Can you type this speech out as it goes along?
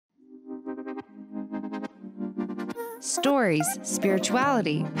Stories,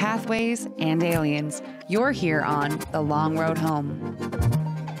 spirituality, pathways, and aliens. You're here on The Long Road Home.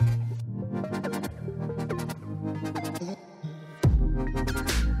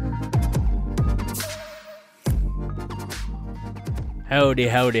 Howdy,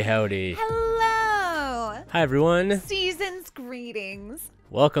 howdy, howdy. Hello. Hi, everyone. Season's greetings.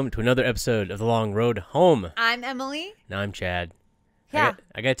 Welcome to another episode of The Long Road Home. I'm Emily. And I'm Chad. Yeah.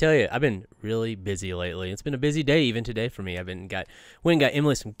 I gotta tell you, I've been really busy lately. It's been a busy day even today for me. Went and got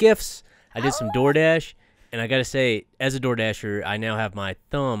Emily some gifts. I did some DoorDash. And I gotta say, as a DoorDasher, I now have my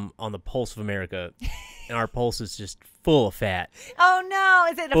thumb on the pulse of America. And our pulse is just full of fat. Oh, no.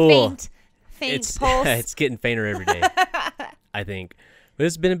 Is it a faint pulse? It's getting fainter every day, I think. But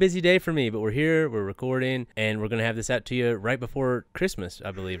it's been a busy day for me, but we're here, we're recording, and we're going to have this out to you right before Christmas,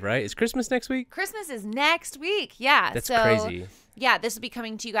 I believe, right? Is Christmas next week? Christmas is next week, yeah. That's crazy. Yeah, this will be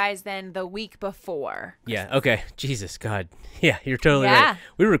coming to you guys then the week before Christmas. Yeah, okay. Jesus, God. Yeah, you're totally right.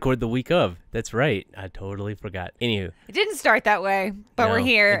 We record the week of. That's right. I totally forgot. Anywho. It didn't start that way, but we're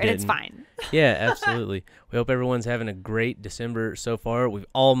here, and it's fine. Yeah, absolutely. We hope everyone's having a great December so far. We've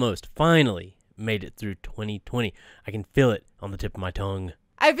almost, finally, made it through 2020. I can feel it on the tip of my tongue.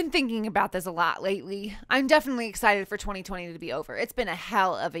 I've been thinking about this a lot lately. I'm definitely excited for 2020 to be over. It's been a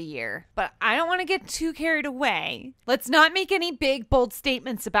hell of a year, but I don't want to get too carried away. Let's not make any big, bold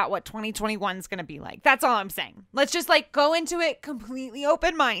statements about what 2021 is going to be like. That's all I'm saying. Let's just go into it completely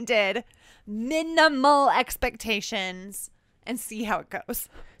open-minded, minimal expectations, and see how it goes.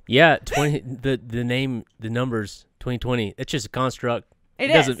 Yeah, the numbers 2020. It's just a construct.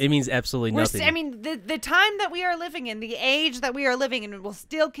 It means absolutely nothing. The time that we are living in, the age that we are living in, will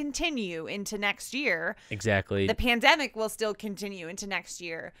still continue into next year. Exactly. The pandemic will still continue into next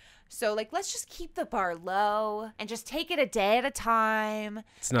year. So, let's just keep the bar low and just take it a day at a time.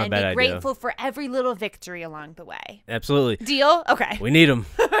 It's not a bad idea. idea. And be grateful for every little victory along the way. Absolutely. Deal? Okay. We need them.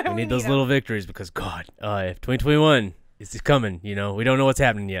 We need those little victories because, God, if 2021 is coming, we don't know what's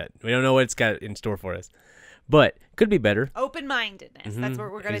happening yet. We don't know what it's got in store for us. But could be better. Open-mindedness. That's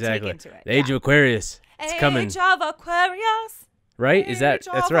what we're going to take into it. The Age of Aquarius. It's coming. Age of Aquarius. Right? That's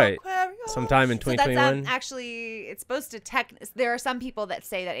right. Sometime in 2021. So that's actually, it's supposed to there are some people that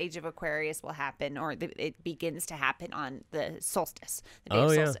say that Age of Aquarius will happen, or it begins to happen on the solstice, the day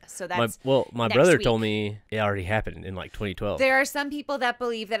of solstice. So that's my brother told me it already happened in 2012. There are some people that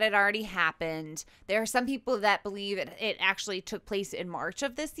believe that it already happened. There are some people that believe it actually took place in March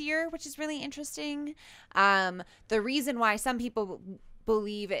of this year, which is really interesting. The reason why some people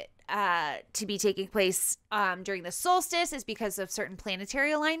believe it to be taking place during the solstice is because of certain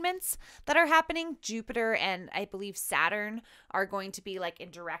planetary alignments that are happening. Jupiter and I believe Saturn are going to be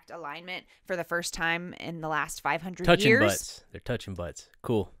in direct alignment for the first time in the last 500 years. Touching butts. They're touching butts.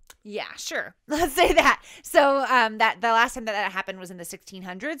 Cool. Yeah, sure. Let's say that. So that the last time that happened was in the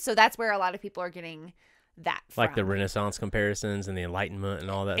 1600s. So that's where a lot of people are getting that from. Like the Renaissance comparisons and the Enlightenment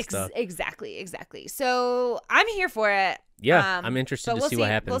and all that stuff. Exactly. So I'm here for it. Yeah, I'm interested to see what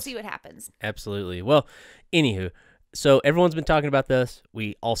happens. We'll see what happens. Absolutely. Well, anywho, so everyone's been talking about this.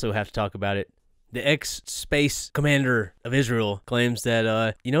 We also have to talk about it. The ex-space commander of Israel claims that,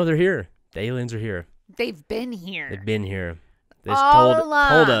 they're here. The aliens are here. They've been here. They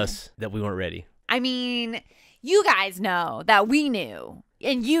told us that we weren't ready. I mean, you guys know that we knew.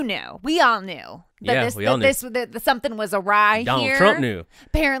 And you knew. We all knew. We all knew. Something was awry here. Donald Trump knew.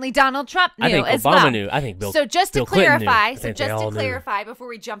 Apparently, Donald Trump knew I think as Obama well. knew. I think Bill Clinton knew. Clarify before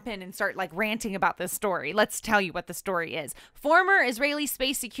we jump in and start ranting about this story, let's tell you what the story is. Former Israeli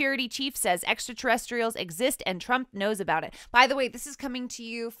space security chief says extraterrestrials exist and Trump knows about it. By the way, this is coming to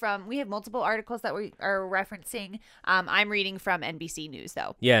you from, we have multiple articles that we are referencing. I'm reading from NBC News,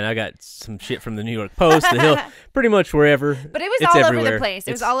 though. Yeah, and I got some shit from the New York Post, the Hill, pretty much wherever. But it was all over the place.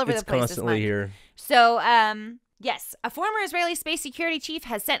 It was all over the place. It's constantly here. So, yes, a former Israeli space security chief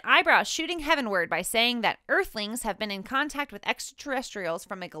has sent eyebrows shooting heavenward by saying that Earthlings have been in contact with extraterrestrials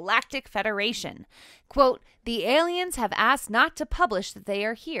from a galactic federation. Quote, "The aliens have asked not to publish that they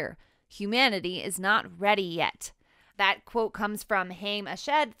are here. Humanity is not ready yet." That quote comes from Haim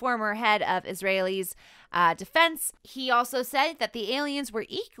Ashed, former head of Israel's defense. He also said that the aliens were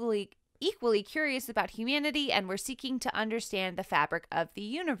equally curious about humanity and were seeking to understand the fabric of the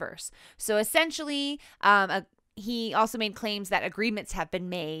universe. So essentially, he also made claims that agreements have been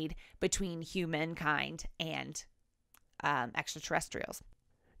made between humankind and extraterrestrials.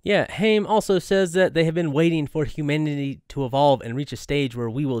 Yeah, Haim also says that they have been waiting for humanity to evolve and reach a stage where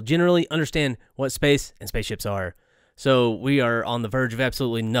we will generally understand what space and spaceships are. So we are on the verge of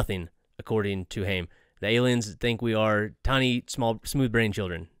absolutely nothing, according to Haim. The aliens think we are tiny, small, smooth-brained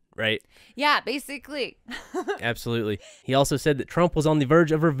children. right? Yeah, basically. Absolutely. He also said that Trump was on the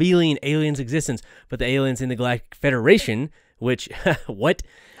verge of revealing aliens' existence, but the aliens in the Galactic Federation, which, what?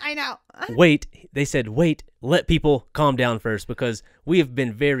 I know. Wait, they said, wait, let people calm down first, because we have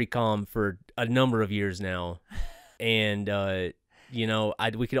been very calm for a number of years now. And, you know, I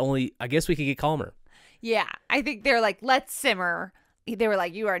guess we could get calmer. Yeah, I think they're like, let's simmer. They were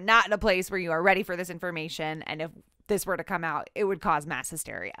like, you are not in a place where you are ready for this information. And if this were to come out, it would cause mass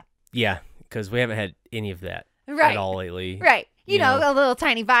hysteria. Yeah, because we haven't had any of that right. at all lately. Right. You know, a little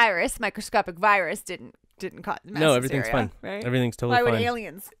tiny virus, microscopic virus didn't cause mass hysteria. No, everything's fine. Right? Everything's totally fine. Why would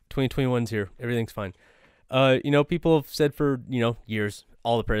aliens? 2021's here. Everything's fine. You know, people have said for, years,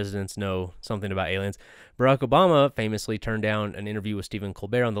 all the presidents know something about aliens. Barack Obama famously turned down an interview with Stephen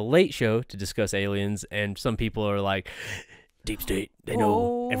Colbert on The Late Show to discuss aliens, and some people are like, deep state, they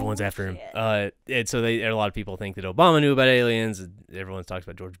know, everyone's after him. And so a lot of people think that Obama knew about aliens. Everyone talks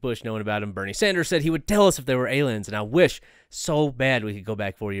about George Bush knowing about them. Bernie Sanders said he would tell us if there were aliens, and I wish so bad we could go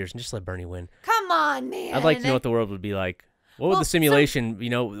back 4 years and just let Bernie win. Come on, man. I'd like to know what the world would be like. What would the simulation,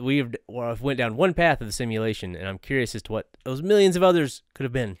 we went down one path of the simulation, and I'm curious as to what those millions of others could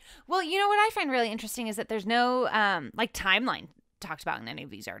have been. Well, you know what I find really interesting is that there's no timeline talked about in any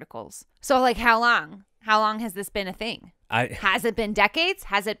of these articles. So like how long? How long has this been a thing? Has it been decades?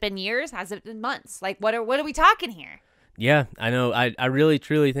 Has it been years? Has it been months? Like what are we talking here? Yeah, I know. I really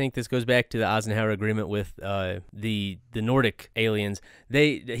truly think this goes back to the Eisenhower Agreement with the Nordic aliens.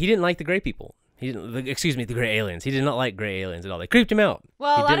 He didn't like the gray people. The gray aliens. He did not like gray aliens at all. They creeped him out.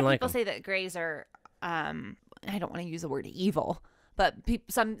 Well, a lot of people say that grays are, I don't want to use the word evil, but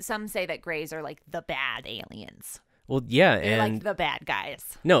some say that grays are like the bad aliens. Well, yeah. They're and like the bad guys.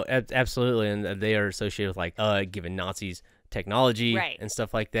 No, absolutely. And they are associated with like giving Nazis technology and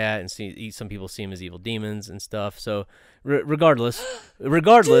stuff like that. And some people see them as evil demons and stuff. So regardless. Dude,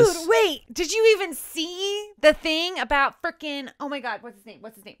 wait. Did you even see the thing about frickin', oh my God, what's his name?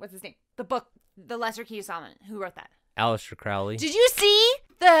 The book, The Lesser Key of Solomon. Who wrote that? Aleister Crowley. Did you see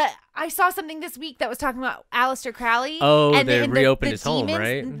I saw something this week that was talking about Aleister Crowley. Oh, and they reopened his home,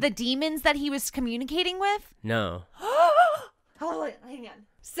 right? The demons that he was communicating with. No. Hold on, hang on.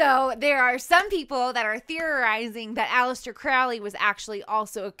 So there are some people that are theorizing that Aleister Crowley was actually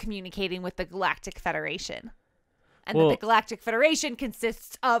also communicating with the Galactic Federation. And that the Galactic Federation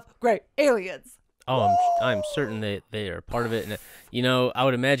consists of gray aliens. Oh, I'm certain that they are part of it. And, I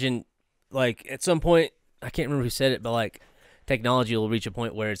would imagine, like, at some point, I can't remember who said it, but, like, technology will reach a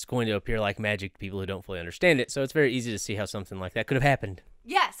point where it's going to appear like magic to people who don't fully understand it. So it's very easy to see how something like that could have happened.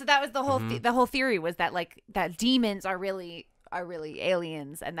 Yeah, so that was the whole the whole theory was that, like, that demons are really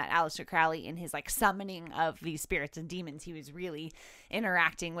aliens, and that Aleister Crowley, in his, like, summoning of these spirits and demons, he was really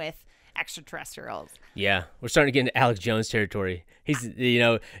interacting with extraterrestrials. Yeah, we're starting to get into Alex Jones territory. He's,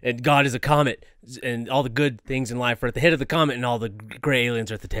 and God is a comet, and all the good things in life are at the head of the comet, and all the gray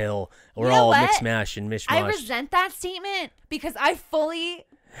aliens are at the tail. We're all mix mash and mishmash. I resent that statement because I think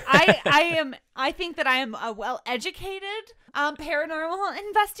that I am a well-educated paranormal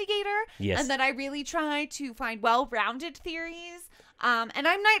investigator. Yes. And that I really try to find well-rounded theories. And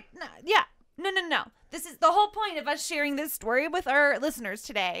I'm not, no. This is the whole point of us sharing this story with our listeners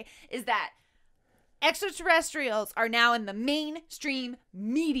today, is that extraterrestrials are now in the mainstream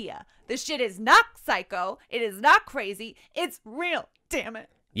media. This shit is not psycho. It is not crazy. It's real. Damn it.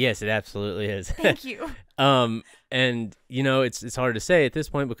 Yes, it absolutely is. Thank you. And it's hard to say at this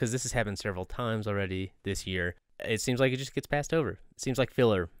point because this has happened several times already this year. It seems like it just gets passed over. It seems like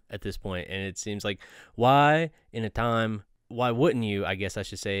filler at this point, and it seems like why wouldn't you, I guess I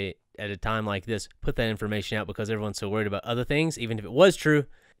should say, at a time like this, put that information out because everyone's so worried about other things. Even if it was true,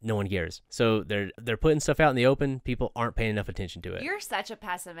 no one cares. So they're putting stuff out in the open. People aren't paying enough attention to it. You're such a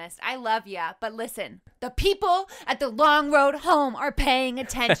pessimist. I love ya, but listen, the people at the long road home are paying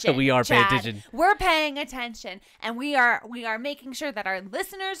attention. We are Chad. paying attention. We're paying attention, and we are making sure that our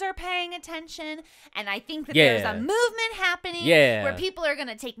listeners are paying attention. And I think that there's a movement happening where people are going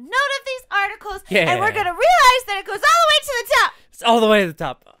to take note of these articles, and we're going to realize that it goes all the way to the top. It's all the way to the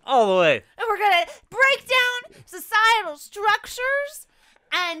top. All the way. And we're going to break down societal structures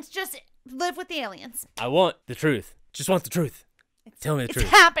and just live with the aliens. I want the truth. Just want the truth. Tell me the truth.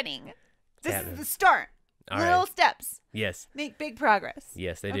 It's happening. This is the start. Little steps. Yes. Make big progress.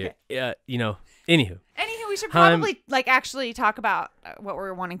 Yes, they do. Anywho, we should probably actually talk about what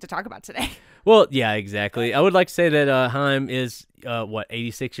we're wanting to talk about today. Well, yeah, exactly. I would like to say that Haim is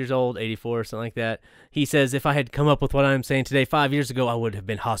 86 years old, 84, something like that. He says, if I had come up with what I'm saying today 5 years ago, I would have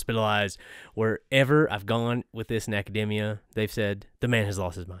been hospitalized. Wherever I've gone with this in academia, they've said the man has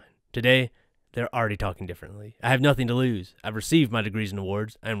lost his mind. Today, they're already talking differently. I have nothing to lose. I've received my degrees and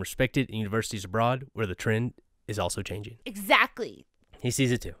awards. I am respected in universities abroad where the trend is also changing. Exactly. He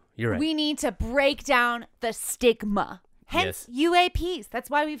sees it too. You're right. We need to break down the stigma. Hence UAPs. That's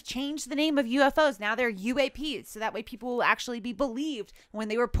why we've changed the name of UFOs. Now they're UAPs, so that way people will actually be believed when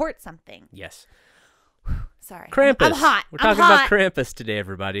they report something. Yes. Sorry. Krampus. I'm hot. We're talking about Krampus today,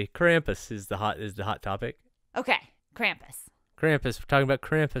 everybody. Krampus is the hot topic. Okay. Krampus. Krampus. We're talking about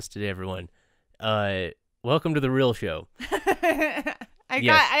Krampus today, everyone. Welcome to the real show.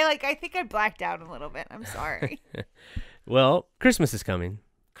 I think I blacked out a little bit. I'm sorry. Well, Christmas is coming.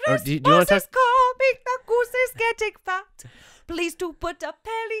 Christmas do you want to is coming, the goose is getting fat. Please do put a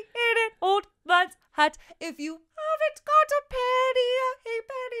penny in an old man's hat. If you haven't got a penny, a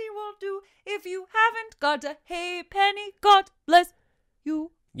halfpenny will do. If you haven't got a halfpenny, God bless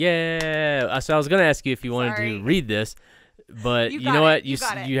you. Yeah. So I was going to ask you if you wanted to read this, but you know what? You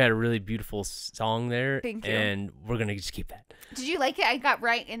had a really beautiful song there. Thank you. And we're going to just keep that. Did you like it? I got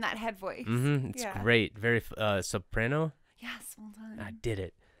right in that head voice. It's great. Very soprano. Yes, well done. I did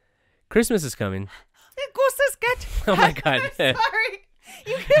it. Christmas is coming. The goose is getting Oh my God. I'm sorry.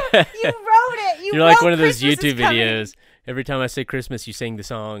 You wrote it. You're like one of those YouTube videos. Every time I say Christmas, you sing the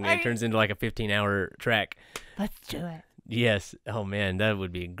song, and it turns into like a 15-hour track. Let's do it. Yes. Oh, man, that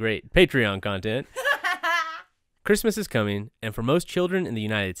would be great. Patreon content. Christmas is coming, and for most children in the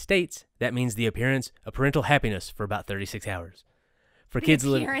United States, that means the appearance of parental happiness for about 36 hours. For kids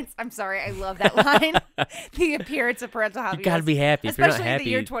living, I'm sorry, I love that line. The appearance of parental happiness. You gotta be happy. If especially you're not happy, the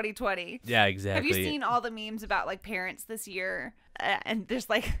year 2020. Yeah, exactly. Have you seen all the memes about like parents this year? And there's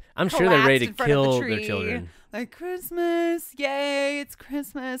like I'm sure they're ready to kill their children. Like Christmas, yay! It's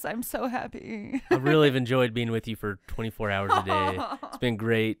Christmas. I'm so happy. I really have enjoyed being with you for 24 hours a day. It's been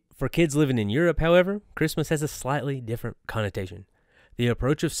great. For kids living in Europe, however, Christmas has a slightly different connotation. The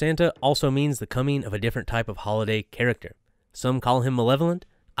approach of Santa also means the coming of a different type of holiday character. Some call him malevolent.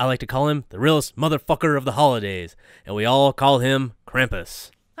 I like to call him the realest motherfucker of the holidays. And we all call him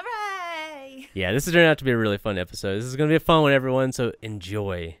Krampus. Hooray! Yeah, this has turned out to be a really fun episode. This is going to be a fun one, everyone, so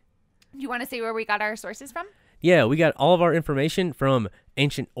enjoy. You want to say where we got our sources from? Yeah, we got all of our information from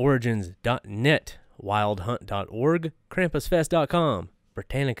ancientorigins.net, wildhunt.org, krampusfest.com,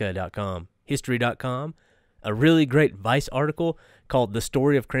 britannica.com, history.com, a really great Vice article called The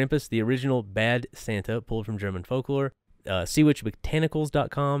Story of Krampus, the Original Bad Santa, pulled from German folklore,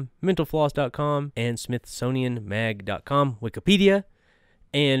 SeawitchBotanicals.com, mentalfloss.com, and smithsonianmag.com, Wikipedia.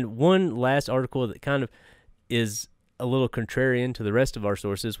 And one last article that kind of is a little contrarian to the rest of our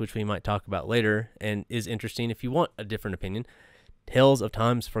sources, which we might talk about later, and is interesting if you want a different opinion,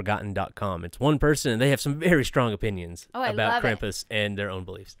 talesoftimesforgotten.com. It's one person, and they have some very strong opinions about Krampus and their own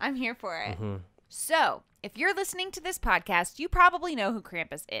beliefs. I'm here for it. Mm-hmm. So, if you're listening to this podcast, you probably know who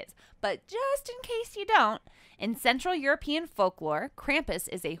Krampus is. But just in case you don't, in Central European folklore, Krampus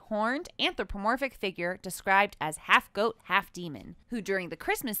is a horned, anthropomorphic figure described as half goat, half demon, who during the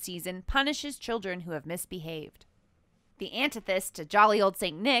Christmas season punishes children who have misbehaved. The antithesis to jolly old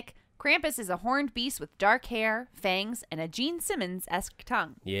St. Nick, Krampus is a horned beast with dark hair, fangs, and a Gene Simmons-esque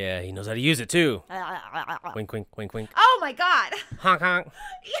tongue. Yeah, he knows how to use it too. Wink, wink, wink, wink. Oh my God! Honk, honk.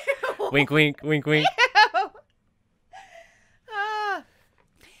 Ew. Wink, wink, wink, wink. Ew.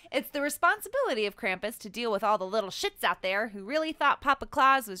 It's the responsibility of Krampus to deal with all the little shits out there who really thought Papa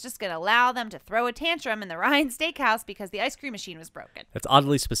Claus was just going to allow them to throw a tantrum in the Ryan Steakhouse because the ice cream machine was broken. That's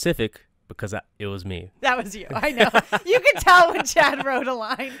oddly specific because it was me. That was you. I know. You could tell when Chad wrote a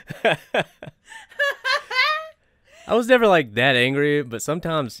line. I was never like that angry, but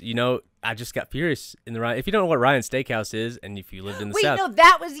sometimes, I just got furious in the Ryan. If you don't know what Ryan Steakhouse is, and if you lived in the South. Wait, no,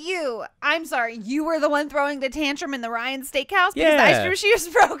 that was you. I'm sorry. You were the one throwing the tantrum in the Ryan Steakhouse because the ice cream machine was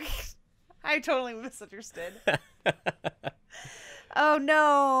broken. I totally misunderstood. Oh,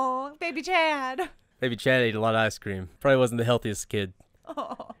 no. Baby Chad. Baby Chad ate a lot of ice cream. Probably wasn't the healthiest kid.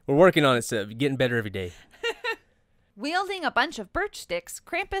 Oh. We're working on it, so getting better every day. Wielding a bunch of birch sticks,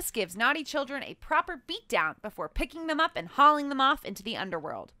 Krampus gives naughty children a proper beatdown before picking them up and hauling them off into the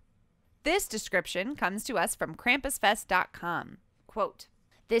underworld. This description comes to us from krampusfest.com. Quote,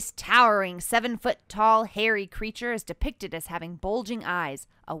 "This towering 7-foot-tall hairy creature is depicted as having bulging eyes,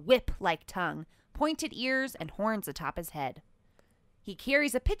 a whip-like tongue, pointed ears, and horns atop his head. He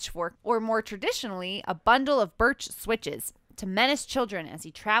carries a pitchfork, or more traditionally, a bundle of birch switches, to menace children as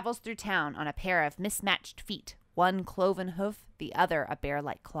he travels through town on a pair of mismatched feet, one cloven hoof, the other a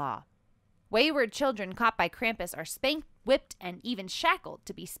bear-like claw. Wayward children caught by Krampus are spanked, whipped, and even shackled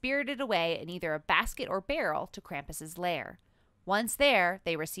to be spirited away in either a basket or barrel to Krampus's lair. Once there,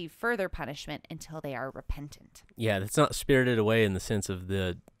 they receive further punishment until they are repentant." Yeah, that's not spirited away in the sense of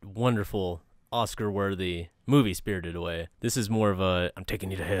the wonderful Oscar-worthy movie Spirited Away. This is more of a I'm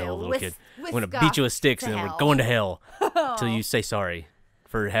taking you to hell, little kid. I'm gonna whisk beat you with off sticks, to and then we're hell. going to hell until you say sorry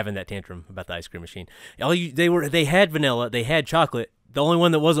for having that tantrum about the ice cream machine. They had vanilla, they had chocolate. The only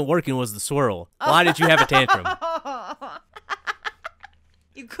one that wasn't working was the swirl. Why did you have a tantrum?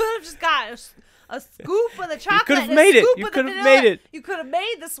 You could have just got a scoop of the chocolate. could have made it. You could have made it. You could have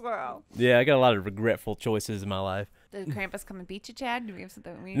made the swirl. Yeah, I got a lot of regretful choices in my life. Did Krampus come and beat you, Chad? Do we have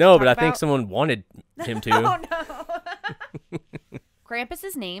something we need No, to but talk I think about? someone wanted him to. Oh, no.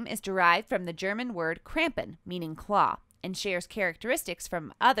 Krampus's name is derived from the German word Krampen, meaning claw, and shares characteristics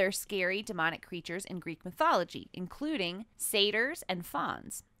from other scary demonic creatures in Greek mythology, including satyrs and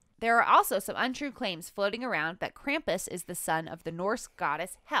fauns. There are also some untrue claims floating around that Krampus is the son of the Norse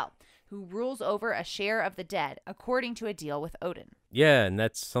goddess Hel, who rules over a share of the dead, according to a deal with Odin. Yeah, and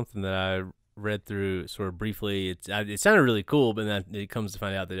that's something that I read through sort of briefly. It sounded really cool, but then it comes to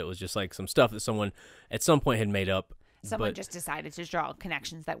find out that it was just like some stuff that someone at some point had made up. Someone just decided to draw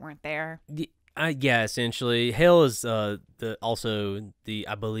connections that weren't there. Yeah, essentially. Hel is I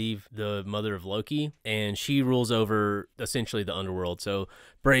believe, the mother of Loki, and she rules over essentially the underworld. So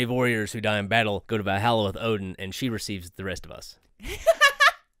brave warriors who die in battle go to Valhalla with Odin, and she receives the rest of us.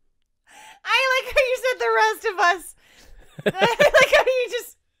 I like how you said the rest of us. I like how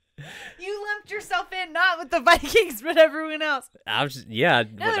you lumped yourself in, not with the Vikings, but everyone else. I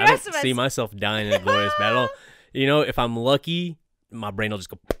don't rest of us. see myself dying in a glorious battle. You know, if I'm lucky, my brain will just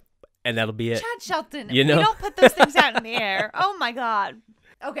go, and that'll be it. Chad Shelton, You know? we don't put those things out in the air. Oh my God.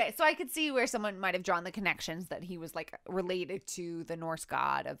 Okay, so I could see where someone might have drawn the connections that he was like related to the Norse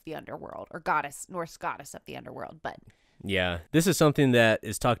god of the underworld, or Norse goddess of the underworld, but Yeah, this is something that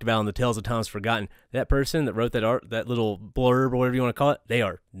is talked about in the Tales of Times Forgotten. That person that wrote that little blurb or whatever you want to call it, they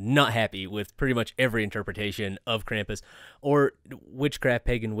are not happy with pretty much every interpretation of Krampus or witchcraft,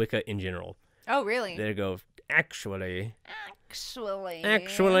 pagan, Wicca in general. oh really? They go, actually.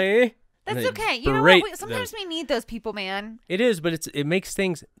 That's okay. You know berate what? Sometimes we need those people, man. It is, but it makes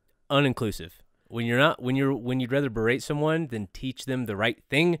things uninclusive. When you'd rather berate someone than teach them the right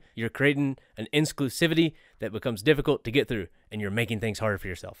thing, you're creating an inclusivity that becomes difficult to get through, and you're making things harder for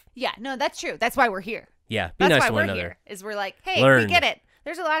yourself. Yeah, no, that's true. That's why we're here. Yeah, be That's nice why to one we're another. here. Is we're like, hey, Learn. we get it.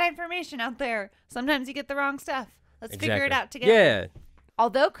 There's a lot of information out there. Sometimes you get the wrong stuff. Let's figure it Exactly. out together. Yeah.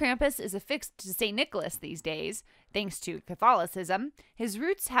 Although Krampus is affixed to St. Nicholas these days, thanks to Catholicism, his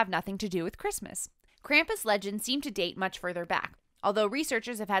roots have nothing to do with Christmas. Krampus legends seem to date much further back, although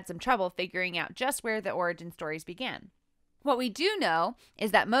researchers have had some trouble figuring out just where the origin stories began. What we do know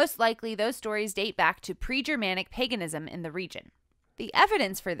is that most likely those stories date back to pre-Germanic paganism in the region. The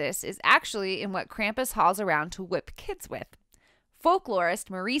evidence for this is actually in what Krampus hauls around to whip kids with.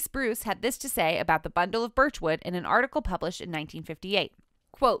 Folklorist Maurice Bruce had this to say about the bundle of birchwood in an article published in 1958.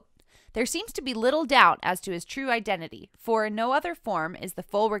 Quote, "There seems to be little doubt as to his true identity, for in no other form is the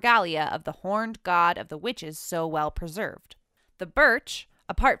full regalia of the horned god of the witches so well preserved. The birch,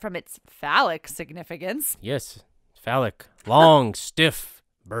 apart from its phallic significance..." Yes. Phallic. Long, stiff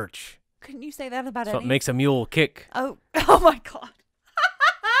birch. Couldn't you say that about That's what any? makes a mule kick. Oh my God.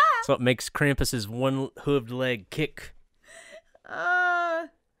 That's what makes Krampus's one-hooved leg kick.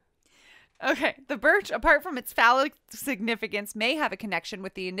 Okay, the birch, apart from its phallic significance, may have a connection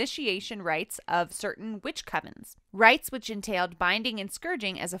with the initiation rites of certain witch covens, rites which entailed binding and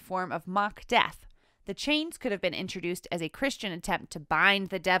scourging as a form of mock death. The chains could have been introduced as a Christian attempt to bind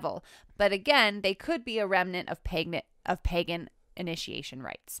the devil, but again, they could be a remnant of pagan initiation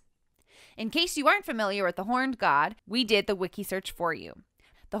rites. In case you aren't familiar with the horned god, we did the wiki search for you.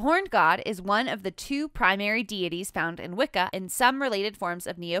 The horned god is one of the two primary deities found in Wicca and some related forms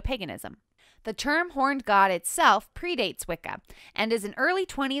of neo-paganism. The term horned god itself predates Wicca and is an early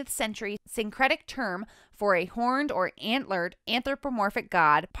 20th century syncretic term for a horned or antlered anthropomorphic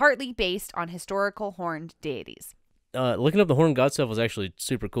god, partly based on historical horned deities. Looking up the horned god stuff was actually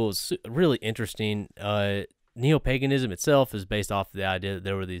super cool. It's really interesting. Neo-paganism itself is based off the idea that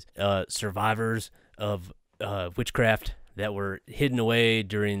there were these survivors of witchcraft that were hidden away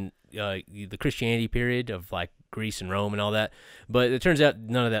during the Christianity period of like Greece and Rome and all that. But it turns out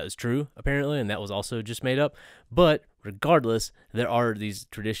none of that is true, apparently, and that was also just made up. But regardless, there are these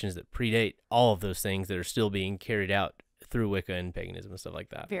traditions that predate all of those things that are still being carried out through Wicca and paganism and stuff like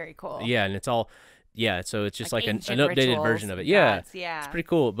that. Very cool. Yeah, and it's all, so it's just like an ancient updated rituals version of it. and Yeah, gods, yeah. it's pretty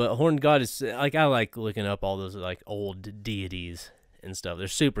cool. But horned god is, like, I like looking up all those, like, old deities and stuff. They're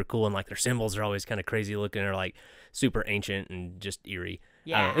super cool, and, like, their symbols are always kind of crazy looking or, like, super ancient and just eerie. I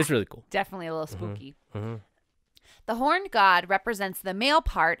don't Yeah. know, it's really cool. Definitely a little spooky. Mm-hmm. The horned god represents the male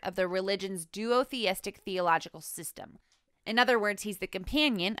part of the religion's duotheistic theological system. In other words, he's the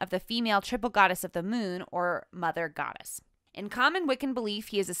companion of the female triple goddess of the moon, or mother goddess. In common Wiccan belief,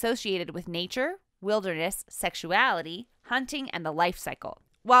 he is associated with nature, wilderness, sexuality, hunting, and the life cycle.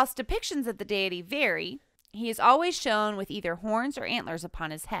 Whilst depictions of the deity vary, he is always shown with either horns or antlers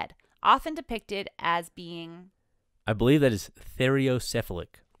upon his head, often depicted as being... I believe that is theriocephalic,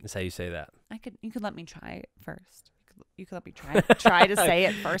 is how you say that. You could let me try it first. You could let me try to say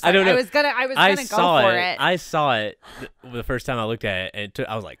it first. I don't know. I was gonna go for it. I saw it the first time I looked at it, and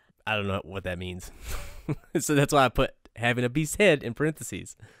I was like, I don't know what that means. So that's why I put having a beast's head in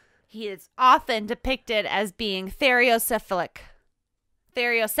parentheses. He is often depicted as being theriocephalic.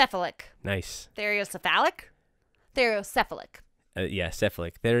 Nice. Theriocephalic? Theriocephalic. Yeah,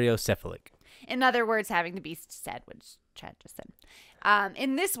 cephalic. Theriocephalic. In other words, having the beast's head, which Chad just said.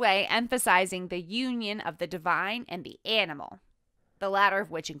 In this way, emphasizing the union of the divine and the animal, the latter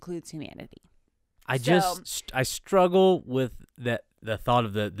of which includes humanity. I struggle with the thought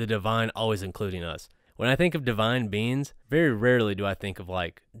of the divine always including us. When I think of divine beings, very rarely do I think of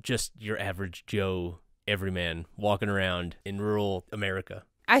like just your average Joe everyman walking around in rural America.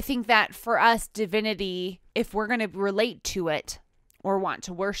 I think that for us, divinity, if we're going to relate to it or want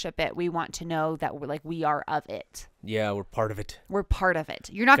to worship it, we want to know that we are of it. Yeah, we're part of it. We're part of it.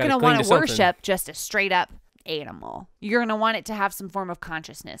 You're not going to want to worship just a straight up animal. You're going to want it to have some form of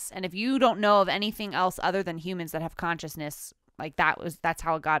consciousness. And if you don't know of anything else other than humans that have consciousness, like that's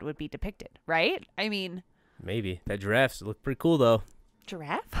how a god would be depicted, right? I mean, maybe. That giraffes look pretty cool though.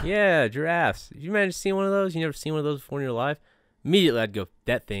 Giraffe? Yeah, giraffes. Did you imagine seeing one of those? You never seen one of those before in your life? Immediately I'd go,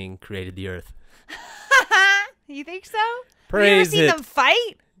 that thing created the earth. You think so? Praise Have you ever seen them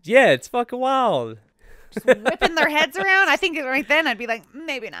fight? Yeah, it's fucking wild. Just whipping their heads around? I think right then I'd be like,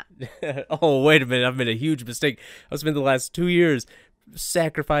 maybe not. Oh, wait a minute. I've made a huge mistake. I've spent the last 2 years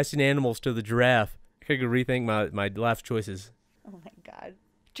sacrificing animals to the giraffe. I could rethink my life choices. Oh, my God.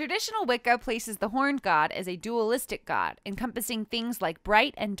 Traditional Wicca places the horned god as a dualistic god, encompassing things like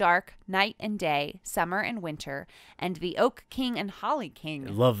bright and dark, night and day, summer and winter, and the Oak King and Holly King.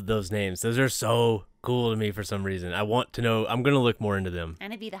 I love those names. Those are so cool to me for some reason. I want to know. I'm going to look more into them.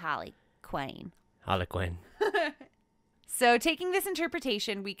 And it'd be the Holly Queen. Holly Queen. So taking this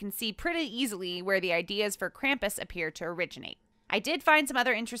interpretation, we can see pretty easily where the ideas for Krampus appear to originate. I did find some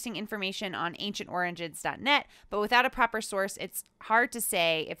other interesting information on ancientorigins.net, but without a proper source, it's hard to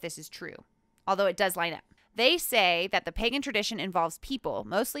say if this is true, although it does line up. They say that the pagan tradition involves people,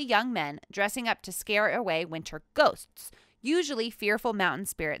 mostly young men, dressing up to scare away winter ghosts, usually fearful mountain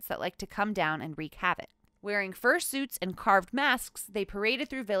spirits that like to come down and wreak havoc. Wearing fur suits and carved masks, they paraded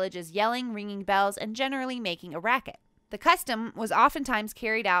through villages yelling, ringing bells, and generally making a racket. The custom was oftentimes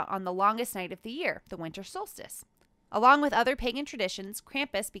carried out on the longest night of the year, the winter solstice. Along with other pagan traditions,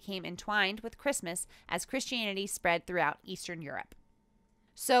 Krampus became entwined with Christmas as Christianity spread throughout Eastern Europe.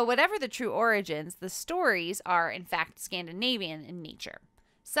 So whatever the true origins, the stories are in fact Scandinavian in nature.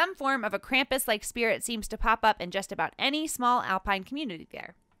 Some form of a Krampus-like spirit seems to pop up in just about any small alpine community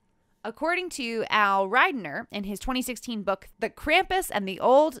there. According to Al Reidner in his 2016 book, The Krampus and the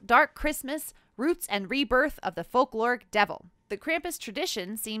Old Dark Christmas, Roots and Rebirth of the Folkloric Devil, the Krampus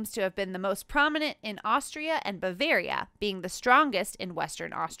tradition seems to have been the most prominent in Austria and Bavaria, being the strongest in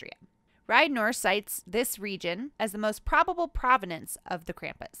Western Austria. Reidner cites this region as the most probable provenance of the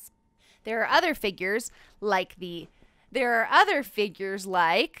Krampus. There are other figures like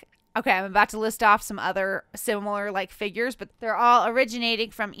okay, I'm about to list off some other similar like figures, but they're all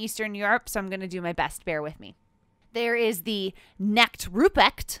originating from Eastern Europe, so I'm going to do my best. Bear with me. There is the Knecht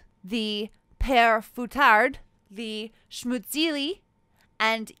Ruprecht, the Per Futard, the Schmutzili,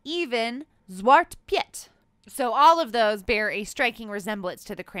 and even Zwart Piet. So all of those bear a striking resemblance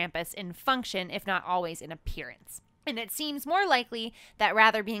to the Krampus in function, if not always in appearance. And it seems more likely that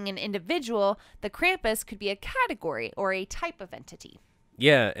rather being an individual, the Krampus could be a category or a type of entity.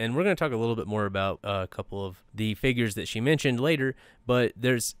 Yeah, and we're going to talk a little bit more about a couple of the figures that she mentioned later, but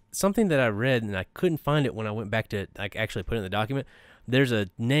there's something that I read and I couldn't find it when I went back to actually put it in the document. There's a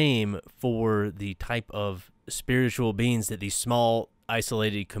name for the type of spiritual beings that these small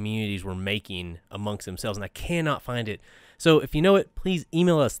isolated communities were making amongst themselves, and I cannot find it. So if you know it, please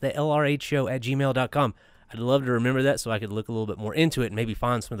email us, thelrhshow@gmail.com. I'd love to remember that so I could look a little bit more into it and maybe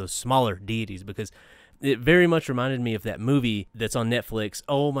find some of those smaller deities, because it very much reminded me of that movie that's on Netflix.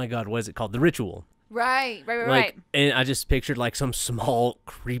 Oh my God, what is it called? The Ritual. Right. And I just pictured like some small,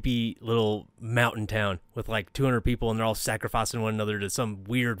 creepy little mountain town with like 200 people, and they're all sacrificing one another to some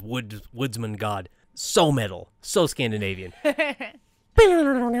weird woodsman god. So metal, so Scandinavian. I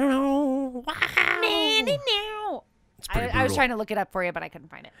was trying to look it up for you, but I couldn't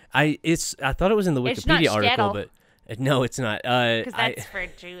find it. I thought it was in the Wikipedia article, but No, it's not. Because that's for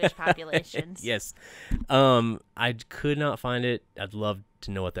Jewish populations. Yes. I could not find it. I'd love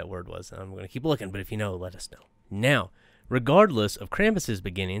to know what that word was. I'm going to keep looking, but if you know, let us know. Now, regardless of Krampus's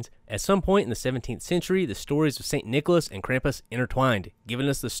beginnings, at some point in the 17th century, the stories of St. Nicholas and Krampus intertwined, giving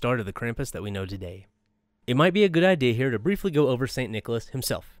us the start of the Krampus that we know today. It might be a good idea here to briefly go over St. Nicholas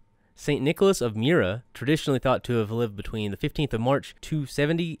himself. St. Nicholas of Myra, traditionally thought to have lived between the 15th of March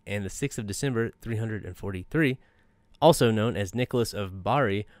 270 and the 6th of December 343, also known as Nicholas of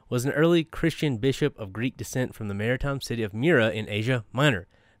Bari, was an early Christian bishop of Greek descent from the maritime city of Myra in Asia Minor.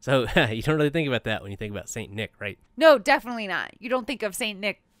 So you don't really think about that when you think about St. Nick, right? No, definitely not. You don't think of St.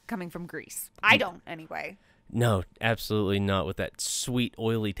 Nick coming from Greece. I don't, anyway. No, absolutely not, with that sweet,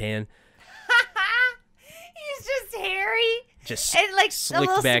 oily tan. He's just hairy. Just and like a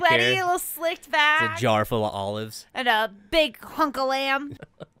little back sweaty, hair. a little slicked back. It's a jar full of olives. And a big hunk of lamb.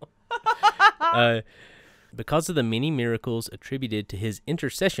 Because of the many miracles attributed to his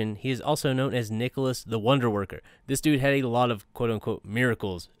intercession, he is also known as Nicholas the Wonder Worker. This dude had a lot of quote-unquote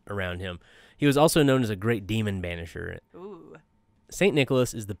miracles around him. He was also known as a great demon banisher. Ooh. St.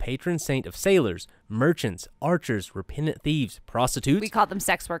 Nicholas is the patron saint of sailors, merchants, archers, repentant thieves, prostitutes. We call them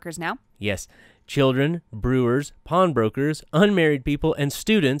sex workers now. Yes. Children, brewers, pawnbrokers, unmarried people, and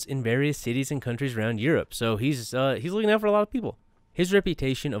students in various cities and countries around Europe. So he's looking out for a lot of people. His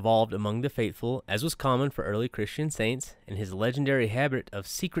reputation evolved among the faithful, as was common for early Christian saints, and his legendary habit of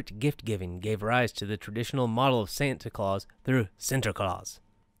secret gift-giving gave rise to the traditional model of Santa Claus through Sinterklaas.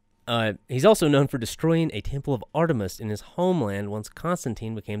 He's also known for destroying a temple of Artemis in his homeland once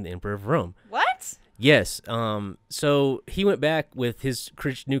Constantine became the emperor of Rome. What? Yes. So he went back with his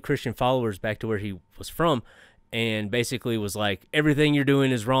new Christian followers back to where he was from, and basically was like, everything you're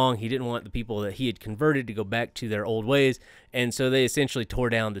doing is wrong. He didn't want the people that he had converted to go back to their old ways, and so they essentially tore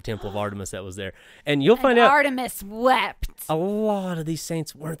down the temple of Artemis that was there. And you'll find out Artemis wept. a lot of these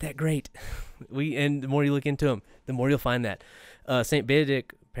saints weren't that great. And the more you look into them, the more you'll find that. St.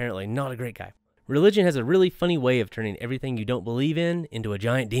 Benedict, apparently not a great guy. Religion has a really funny way of turning everything you don't believe in into a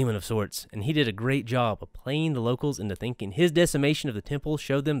giant demon of sorts, and he did a great job of playing the locals into thinking his decimation of the temple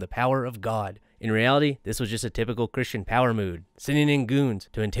showed them the power of God. In reality, this was just a typical Christian power mood, sending in goons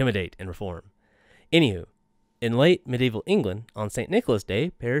to intimidate and reform. Anywho, in late medieval England, on St. Nicholas Day,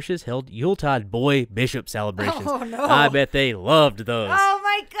 parishes held Yuletide boy bishop celebrations. Oh, no. I bet they loved those. Oh,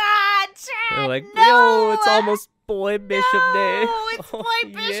 my God, Chad, They're like, no. yo, it's almost boy bishop day. No, it's Oh, boy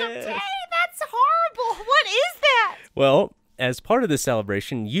bishop yes. day. That's horrible. What is that? Well, as part of this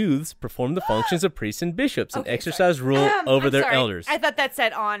celebration, youths perform the functions of priests and bishops and Okay, exercise rule over I'm their sorry. elders. I thought that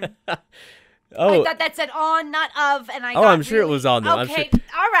said on. Oh, I thought that said on, not of, and I Oh, got I'm sure it was on, though. I'm Okay, sure-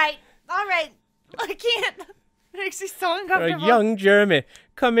 all right. I can't. It makes me so uncomfortable. young Jeremy,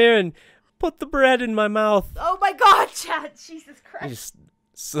 come here and put the bread in my mouth. Oh, my God, Chad. Jesus Christ. Just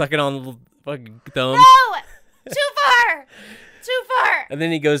sucking on the little fucking thumb. No! Too far! Too far! And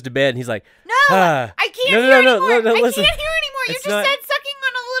then he goes to bed and he's like, No! ah. I can't No, hear no, anymore! no, I listen. can't hear anymore! You It's just not- said sucking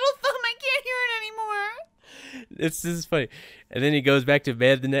on a little thumb. I can't hear it anymore. This is funny. And then he goes back to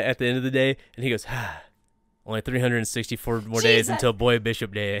bed at the end of the day and he goes, ah, only 364 more days Jesus. until boy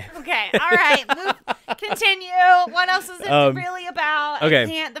bishop day. Okay, all right. Continue. What else is it really about? okay.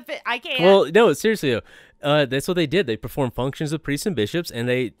 I can't. Well, no, seriously though. That's what they did. They performed functions of priests and bishops, and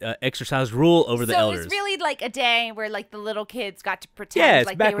they exercised rule over the so elders. it was really like a day where like the little kids got to pretend Yeah, it's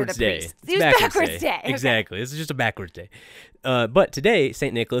like they were the backwards day. priests. It's It was backwards day. Okay. Exactly. It's just a backwards day. But today,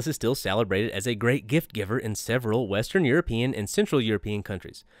 St. Nicholas is still celebrated as a great gift giver in several Western European and Central European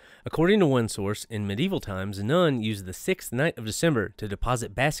countries. According to one source, in medieval times, a nun used the 6th night of December to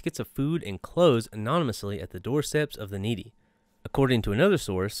deposit baskets of food and clothes anonymously at the doorsteps of the needy. According to another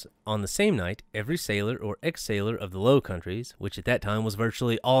source, on the same night, every sailor or ex-sailor of the Low Countries, which at that time was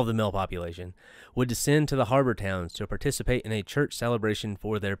virtually all the male population, would descend to the harbor towns to participate in a church celebration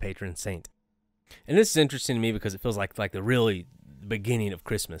for their patron saint. And this is interesting to me because it feels like the really beginning of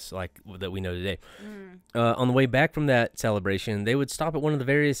Christmas, like that we know today. On the way back from that celebration, they would stop at one of the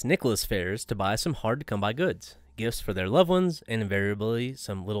various Nicholas fairs to buy some hard-to-come-by goods, gifts for their loved ones, and invariably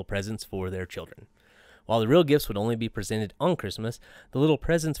some little presents for their children. While the real gifts would only be presented on Christmas, the little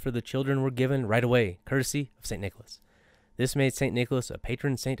presents for the children were given right away, courtesy of St. Nicholas. This made St. Nicholas a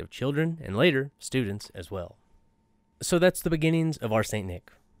patron saint of children and later students as well. So that's the beginnings of our St.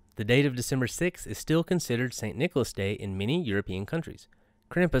 Nick. The date of December 6th is still considered St. Nicholas Day in many European countries.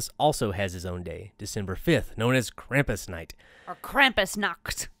 Krampus also has his own day, December 5th, known as Krampus Night. Or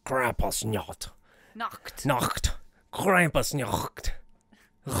Krampusnacht. Krampusnacht. Nacht. Nacht. Krampusnacht.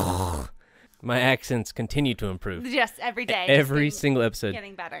 My accents continue to improve. Just every day. Every just single episode.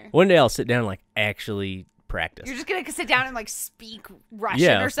 getting better. One day I'll sit down and like actually practice. You're just going to sit down and like speak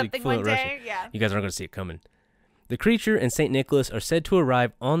Russian or something one day? Russian. Yeah. You guys aren't going to see it coming. The creature and St. Nicholas are said to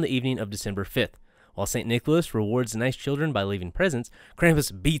arrive on the evening of December 5th. While St. Nicholas rewards nice children by leaving presents,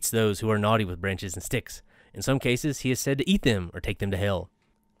 Krampus beats those who are naughty with branches and sticks. In some cases, he is said to eat them or take them to hell.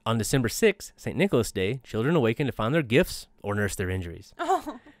 On December 6th, St. Nicholas Day, children awaken to find their gifts or nurse their injuries.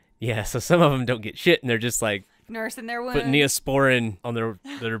 Oh. Yeah, so some of them don't get shit, and they're just like Nursing their wounds. putting Neosporin on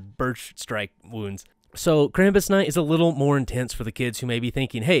their birch strike wounds. So Krampus night is a little more intense for the kids who may be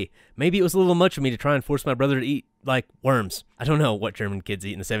thinking, hey, maybe it was a little much of me to try and force my brother to eat, like, worms. I don't know what German kids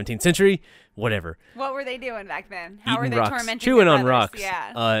eat in the 17th century. Whatever. What were they doing back then? How were Eating they rocks, tormenting chewing their on brothers?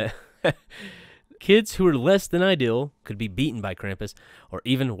 rocks. Yeah. Kids who are less than ideal could be beaten by Krampus, or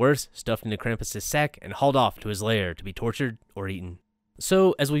even worse, stuffed into Krampus's sack and hauled off to his lair to be tortured or eaten.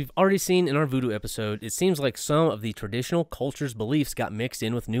 So, as we've already seen in our voodoo episode, it seems like some of the traditional culture's beliefs got mixed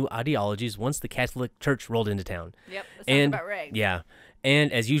in with new ideologies once the Catholic Church rolled into town. Yep, that sounds about right. Yeah,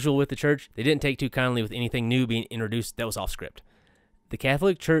 and as usual with the church, they didn't take too kindly with anything new being introduced that was off script. The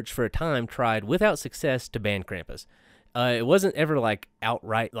Catholic Church for a time tried, without success, to ban Krampus. It wasn't ever like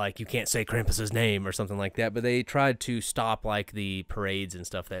outright like you can't say Krampus's name or something like that, but they tried to stop like the parades and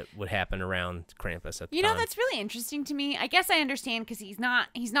stuff that would happen around Krampus at the time. That's really interesting to me. I guess I understand because he's not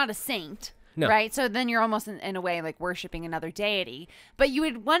a saint, No. right? So then you're almost in a way like worshiping another deity. But you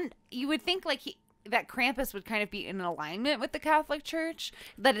would think like that Krampus would kind of be in alignment with the Catholic Church,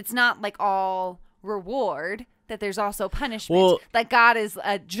 that it's not like all reward, that there's also punishment. Well, like God is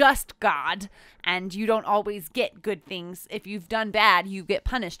a just God, and you don't always get good things. If you've done bad, you get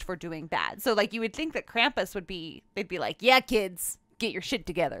punished for doing bad. So like you would think that Krampus they'd be like, yeah, kids, get your shit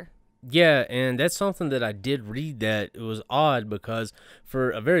together. Yeah, and that's something that I did read that it was odd because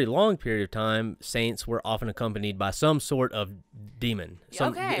for a very long period of time, saints were often accompanied by some sort of demon.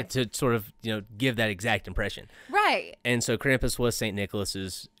 Okay. To sort of, give that exact impression. Right. And so Krampus was St.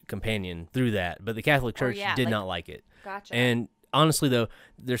 Nicholas's companion through that, but the Catholic Church did not like it. Gotcha. And honestly, though,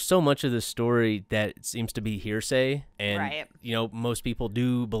 there's so much of this story that seems to be hearsay, and Right. Most people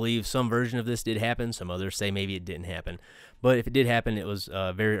do believe some version of this did happen. Some others say maybe it didn't happen, but if it did happen, it was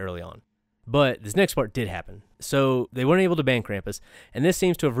very early on. But this next part did happen. So they weren't able to ban Krampus, and this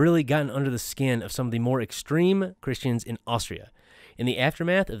seems to have really gotten under the skin of some of the more extreme Christians in Austria. In the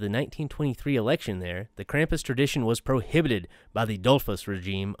aftermath of the 1923 election there, the Krampus tradition was prohibited by the Dollfuss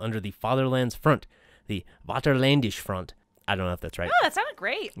regime under the Fatherland's Front, the Vaterlandisch Front. I don't know if that's right. Oh, that sounded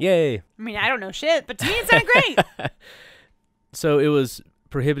great. Yay. I mean, I don't know shit, but to me it sounded great. So it was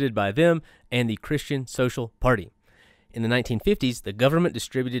prohibited by them and the Christian Social Party. In the 1950s, the government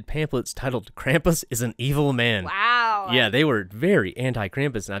distributed pamphlets titled "Krampus is an Evil Man." Wow. Yeah, they were very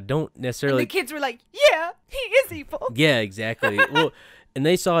anti-Krampus, and I don't necessarily... And the kids were like, yeah, he is evil. Yeah, exactly. Well, and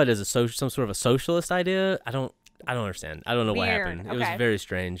they saw it as some sort of a socialist idea. I don't understand. I don't know what Weird. happened. It Okay. was very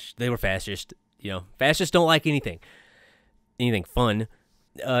strange. They were fascist. Fascists don't like anything fun.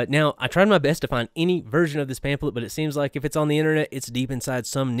 Now, I tried my best to find any version of this pamphlet, but it seems like if it's on the internet, it's deep inside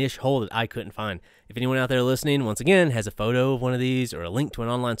some niche hole that I couldn't find. If anyone out there listening, once again, has a photo of one of these or a link to an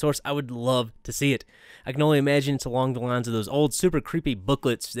online source, I would love to see it. I can only imagine it's along the lines of those old super creepy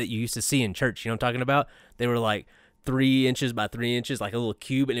booklets that you used to see in church. You know what I'm talking about? They were like 3 inches by 3 inches, like a little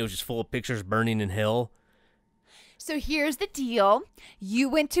cube, and it was just full of pictures burning in hell. So here's the deal. You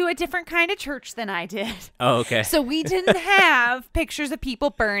went to a different kind of church than I did. Oh, okay. So we didn't have pictures of people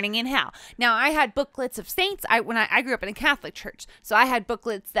burning in hell. Now, I had booklets of saints. I grew up in a Catholic church, so I had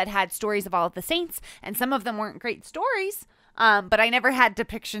booklets that had stories of all of the saints, and some of them weren't great stories, but I never had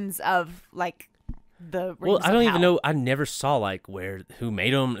depictions of, like, the rings I don't of even hell. know. I never saw, like, who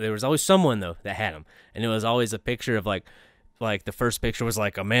made them. There was always someone, though, that had them, and it was always a picture of, like the first picture was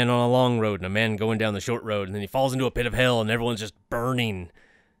like a man on a long road and a man going down the short road, and then he falls into a pit of hell and everyone's just burning.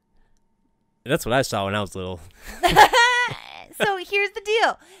 That's what I saw when I was little. So here's the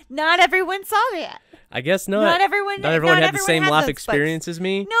deal. Not everyone saw that. I guess not. Not everyone had the same life those experience as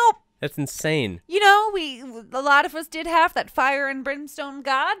me. Nope. That's insane. A lot of us did have that fire and brimstone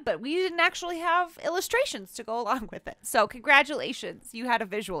God, but we didn't actually have illustrations to go along with it. So congratulations. You had a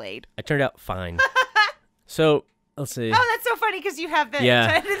visual aid. I turned out fine. So, let's see. Oh, that's so funny because you have the,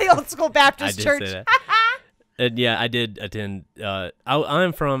 the old school Baptist church. Say that. Yeah, I did attend.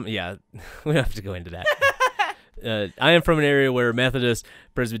 I'm from, we don't have to go into that. I am from an area where Methodist,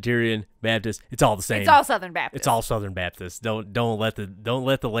 Presbyterian, Baptist, it's all the same. It's all Southern Baptist. It's all Southern Baptist. Don't let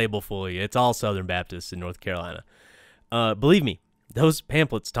the label fool you. It's all Southern Baptist in North Carolina. Believe me, those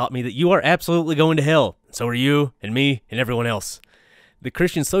pamphlets taught me that you are absolutely going to hell. So are you and me and everyone else. The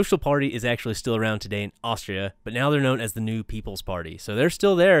Christian Social Party is actually still around today in Austria, but now they're known as the New People's Party. So they're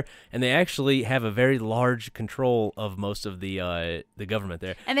still there, and they actually have a very large control of most of the government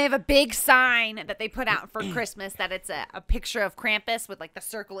there. And they have a big sign that they put out for Christmas that it's a picture of Krampus with like the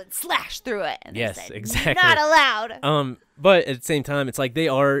circle and slash through it. And Yes, they said, exactly. Not allowed. But at the same time, it's like they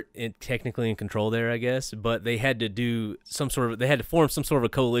are technically in control there, I guess. But they had to form some sort of a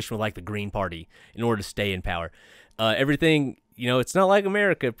coalition with like the Green Party in order to stay in power. Everything, it's not like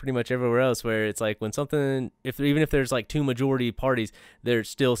America pretty much everywhere else where it's like when something, even if there's like two majority parties, there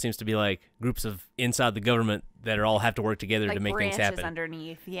still seems to be like groups of inside the government that all have to work together like to make things happen.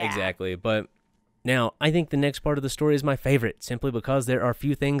 Underneath, yeah. Exactly. But now, I think the next part of the story is my favorite, simply because there are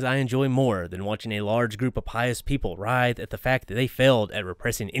few things I enjoy more than watching a large group of pious people writhe at the fact that they failed at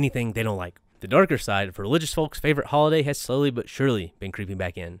repressing anything they don't like. The darker side of religious folks' favorite holiday has slowly but surely been creeping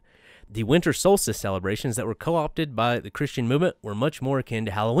back in. The winter solstice celebrations that were co-opted by the Christian movement were much more akin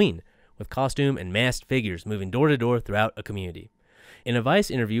to Halloween, with costume and masked figures moving door to door throughout a community. In a Vice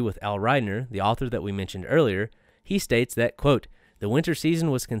interview with Al Reidner, the author that we mentioned earlier, he states that, quote, the winter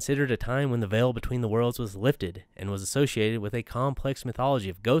season was considered a time when the veil between the worlds was lifted and was associated with a complex mythology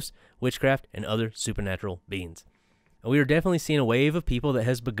of ghosts, witchcraft, and other supernatural beings. We are definitely seeing a wave of people that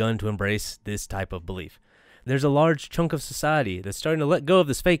has begun to embrace this type of belief. There's a large chunk of society that's starting to let go of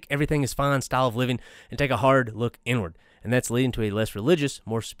this fake everything is fine style of living and take a hard look inward, and that's leading to a less religious,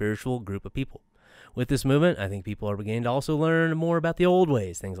 more spiritual group of people. With this movement, I think people are beginning to also learn more about the old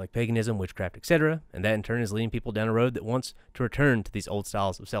ways, things like paganism, witchcraft, etc., and that in turn is leading people down a road that wants to return to these old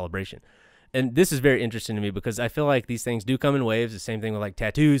styles of celebration. And this is very interesting to me because I feel like these things do come in waves, the same thing with like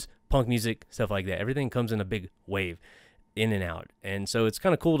tattoos, punk music, stuff like that. Everything comes in a big wave, in and out. And so it's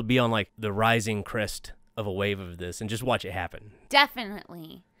kind of cool to be on like the rising crest of a wave of this and just watch it happen.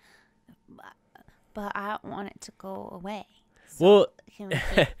 Definitely. But I don't want it to go away. So Well, can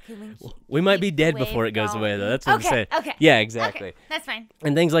we we might be keep dead the before wave it goes going? away, though. That's what I'm saying. Okay. Yeah, exactly. Okay, that's fine.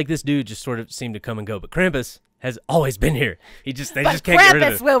 And things like this dude just sort of seem to come and go. But Krampus has always been here. They But just can't get rid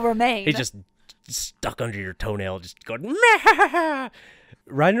of Krampus him. will remain. He's just stuck under your toenail, just going, meh.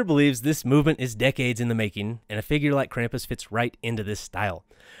 Reiner believes this movement is decades in the making, and a figure like Krampus fits right into this style.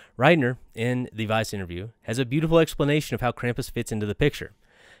 Reiner, in the Vice interview, has a beautiful explanation of how Krampus fits into the picture.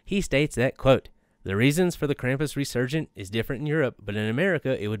 He states that, quote, the reasons for the Krampus resurgent is different in Europe, but in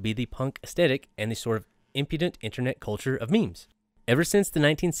America it would be the punk aesthetic and the sort of impudent internet culture of memes. Ever since the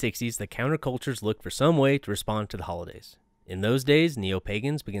 1960s, the countercultures looked for some way to respond to the holidays. In those days,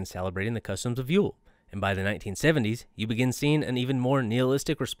 neo-pagans began celebrating the customs of Yule, and by the 1970s, you begin seeing an even more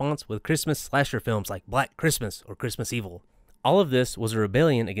nihilistic response with Christmas slasher films like Black Christmas or Christmas Evil. All of this was a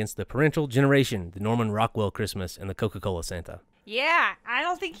rebellion against the parental generation, the Norman Rockwell Christmas, and the Coca-Cola Santa. Yeah, I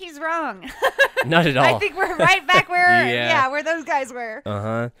don't think he's wrong. Not at all. I think we're right back where Yeah. where those guys were.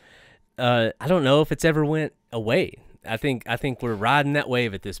 I don't know if it's ever went away. I think we're riding that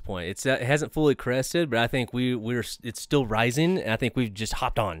wave at this point. It hasn't fully crested, but I think it's still rising, and I think we've just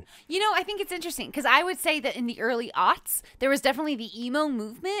hopped on. I think it's interesting because I would say that in the early aughts, there was definitely the emo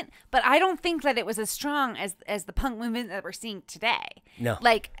movement, but I don't think that it was as strong as the punk movement that we're seeing today. No.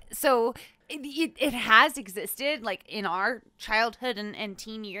 So it has existed like in our childhood and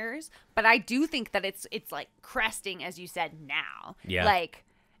teen years, but I do think that it's like cresting, as you said, now. Yeah.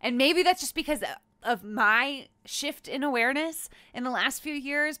 And maybe that's just because of my shift in awareness in the last few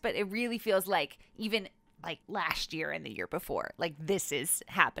years, but it really feels like even like last year and the year before, like this is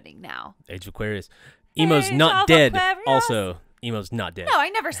happening now. Age of Aquarius. Emo's Age not of dead. Aquarius. Also, emo's not dead. No, I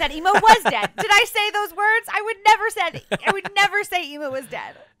never said emo was dead. Did I say those words? I would never say emo was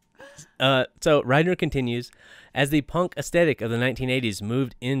dead. So Reiner continues, as the punk aesthetic of the 1980s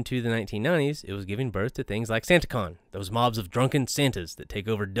moved into the 1990s, it was giving birth to things like SantaCon, those mobs of drunken Santas that take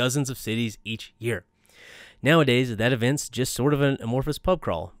over dozens of cities each year. Nowadays, that event's just sort of an amorphous pub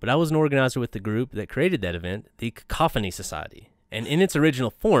crawl, but I was an organizer with the group that created that event, the Cacophony Society. And in its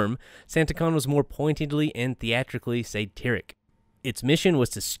original form, SantaCon was more pointedly and theatrically satiric. Its mission was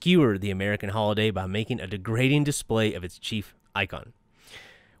to skewer the American holiday by making a degrading display of its chief icon.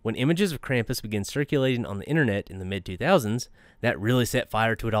 When images of Krampus began circulating on the internet in the mid-2000s, that really set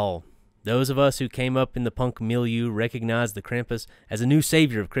fire to it all. Those of us who came up in the punk milieu recognized the Krampus as a new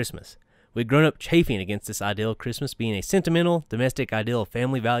savior of Christmas. We'd grown up chafing against this ideal of Christmas being a sentimental, domestic ideal of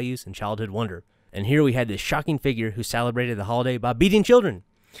family values and childhood wonder. And here we had this shocking figure who celebrated the holiday by beating children.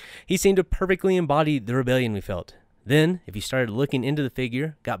 He seemed to perfectly embody the rebellion we felt. Then, if you started looking into the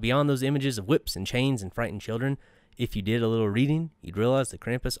figure, got beyond those images of whips and chains and frightened children, if you did a little reading, you'd realize that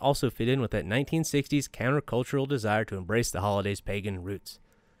Krampus also fit in with that 1960s countercultural desire to embrace the holiday's pagan roots.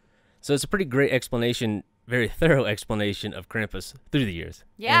 So it's a pretty great explanation, very thorough explanation of Krampus through the years.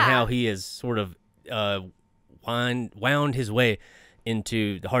 Yeah. And how he has sort of wound his way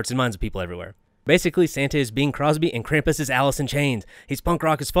into the hearts and minds of people everywhere. Basically, Santa is Bing Crosby and Krampus is Alice in Chains. He's punk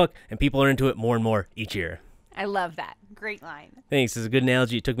rock as fuck, and people are into it more and more each year. I love that. Great line. Thanks. It's a good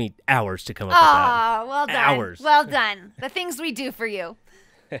analogy. It took me hours to come up with that. Oh, well done. Hours. Well done. The things we do for you.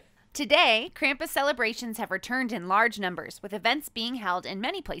 Today, Krampus celebrations have returned in large numbers, with events being held in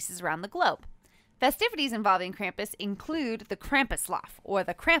many places around the globe. Festivities involving Krampus include the Krampuslauf, or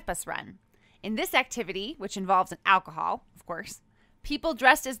the Krampus Run. In this activity, which involves alcohol, of course, people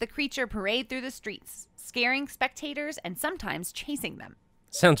dressed as the creature parade through the streets, scaring spectators and sometimes chasing them.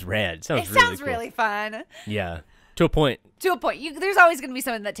 Sounds rad. It sounds really fun. Yeah. To a point. To a point. There's always going to be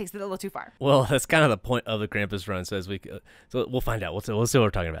someone that takes it a little too far. Well, that's kind of the point of the Krampus Run. So we'll find out. We'll see what we're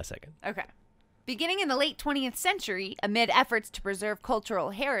talking about in a second. Okay. Beginning in the late 20th century, amid efforts to preserve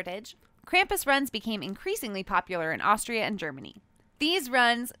cultural heritage, Krampus runs became increasingly popular in Austria and Germany. These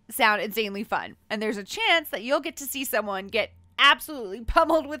runs sound insanely fun, and there's a chance that you'll get to see someone get absolutely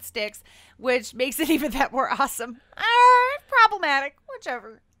pummeled with sticks, which makes it even that more awesome. Or problematic,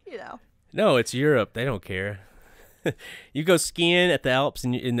 whichever, No, it's Europe. They don't care. You go skiing at the Alps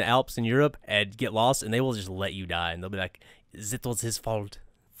in the Alps in Europe and get lost, and they will just let you die, and they'll be like, "It was his fault."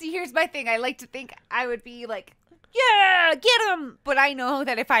 See, here's my thing. I like to think I would be like, "Yeah, get him!" But I know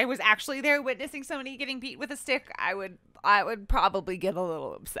that if I was actually there witnessing somebody getting beat with a stick, I would probably get a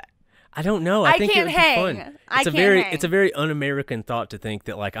little upset. I don't know. I think it would be fun. It's a very un-American thought to think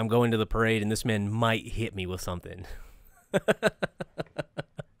that like I'm going to the parade and this man might hit me with something.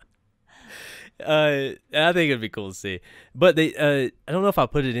 I think it'd be cool to see, but they I don't know if I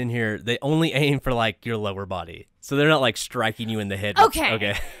put it in here. They only aim for like your lower body, so they're not like striking you in the head.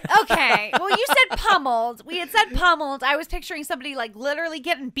 Okay. Well, you said pummeled. We had said pummeled. I was picturing somebody like literally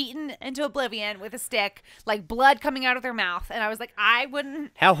getting beaten into oblivion with a stick, like blood coming out of their mouth, and I was like, I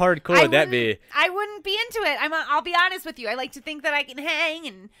wouldn't. How hardcore would that be? I wouldn't be into it. I'll be honest with you. I like to think that I can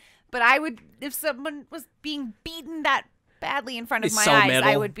hang, but I would if someone was being beaten that badly in front of my eyes, metal.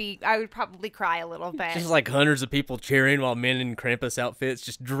 I would probably cry a little bit. Just like hundreds of people cheering while men in Krampus outfits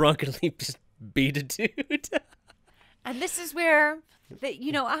just drunkenly just beat a dude. And this is where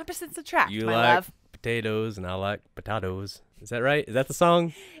opposites attract. You my like love. potatoes and I like potatoes. Is that right? Is that the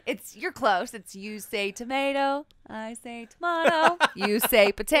song? You're close. It's you say tomato, I say tomato. You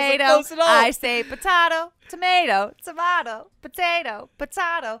say potato, close at all. I say potato. Tomato, tomato, potato,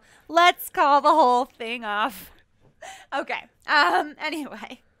 potato. Let's call the whole thing off. Okay.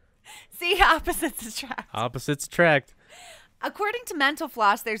 Anyway, see, opposites attract. Opposites attract. According to Mental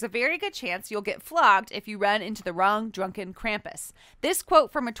Floss, there's a very good chance you'll get flogged if you run into the wrong drunken Krampus. This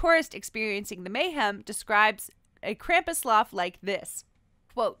quote from a tourist experiencing the mayhem describes a Krampuslauf like this.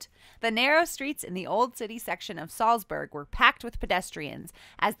 Quote, "The narrow streets in the old city section of Salzburg were packed with pedestrians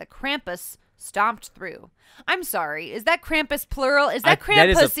as the Krampus stomped through." I'm sorry, is that Krampus plural? Is that Krampusy? That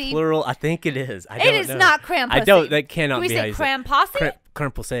is a plural. I think it is. It is not Krampusy. That cannot be. Do we say Kramposse?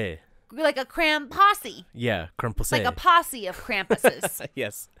 Krampus. Like a Kramposse. Yeah, Krampus. Like a posse of Krampuses.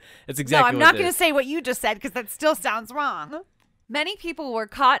 Yes, it's exactly. No, I'm not going to say what you just said because that still sounds wrong. Many people were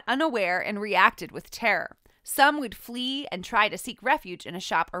caught unaware and reacted with terror. Some would flee and try to seek refuge in a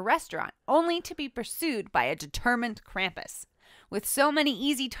shop or restaurant, only to be pursued by a determined Krampus. With so many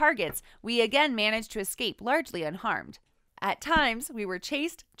easy targets, we again managed to escape largely unharmed. At times, we were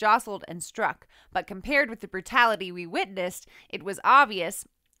chased, jostled, and struck, but compared with the brutality we witnessed, it was obvious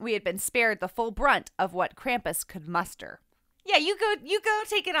we had been spared the full brunt of what Krampus could muster. Yeah, you go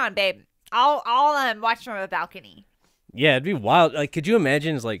take it on, babe. I'll watch from a balcony. Yeah, it'd be wild. Like, could you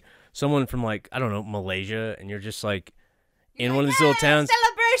imagine it's like someone from like, I don't know, Malaysia, and you're just like in one of these little towns.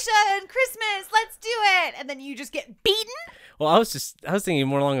 Celebration, Christmas, let's do it. And then you just get beaten? Well, I was thinking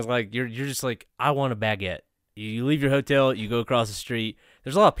more along as like you're just like, I want a baguette. You leave your hotel, you go across the street.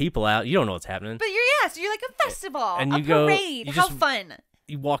 There's a lot of people out. You don't know what's happening. But so you're like a festival, and a parade. How fun.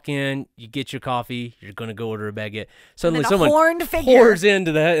 You walk in, you get your coffee, you're going to go order a baguette. Suddenly and then someone horned figure pours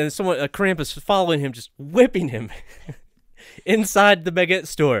into that, and a Krampus following him, just whipping him inside the baguette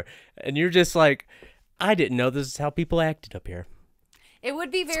store. And you're just like, I didn't know this is how people acted up here. It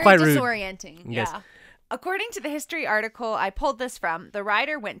would be very disorienting. Yes. Yeah. According to the history article I pulled this from, the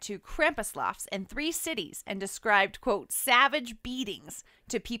writer went to Krampuslaufs in 3 cities and described, quote, savage beatings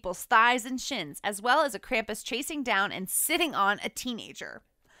to people's thighs and shins, as well as a Krampus chasing down and sitting on a teenager.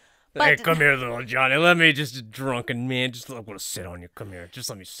 Hey, come here, little Johnny. Let me just a drunken man. Just want to sit on you. Come here. Just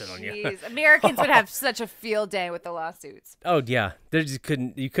let me sit on you. Americans would have such a field day with the lawsuits. Oh yeah, they just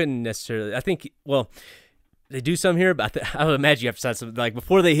couldn't. You couldn't necessarily. I think. Well, They do some here, but I would imagine you have to sign some. Like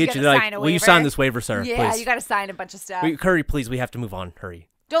before they hit you, they're like, "Will you sign this waiver, sir? Yeah, please. you got to sign a bunch of stuff. Hurry, please. We have to move on. Hurry.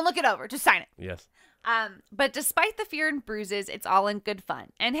 Don't look it over. Just sign it." Yes. But despite the fear and bruises, it's all in good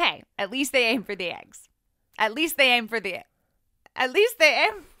fun. And hey, at least they aim for the eggs. At least they aim for the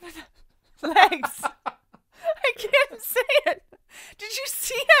legs. I can't say it. Did you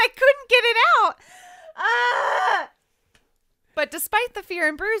see it? I couldn't get it out. But despite the fear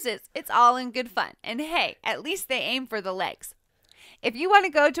and bruises, it's all in good fun. And hey, at least they aim for the legs. If you want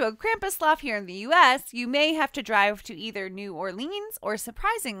to go to a Krampuslof here in the U.S., you may have to drive to either New Orleans or,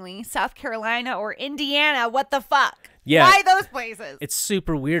 surprisingly, South Carolina or Indiana. What the fuck? Yeah. Why those places? It's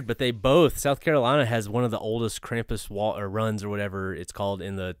super weird, but they both. South Carolina has one of the oldest Krampus runs or whatever it's called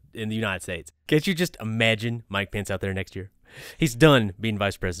in the United States. Can't you just imagine Mike Pence out there next year? He's done being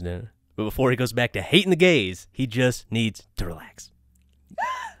vice president, but before he goes back to hating the gays, he just needs to relax.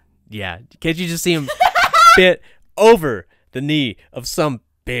 Yeah, can't you just see him bit over the knee of some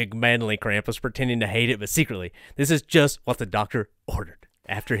big manly Krampus pretending to hate it, but secretly, this is just what the doctor ordered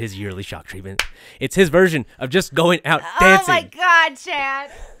after his yearly shock treatment. It's his version of just going out dancing. Oh my God,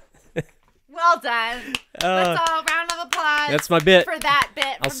 Chad. Well done. Let's all round of applause. That's my bit. For that bit.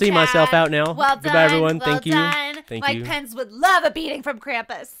 I'll from see Chad. myself out now. Well done. Goodbye, everyone. Well Thank you. done. Thank Mike you. Pence would love a beating from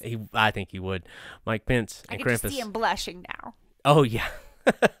Krampus. I think he would. Mike Pence and I Krampus. can just see him blushing now. Oh, yeah.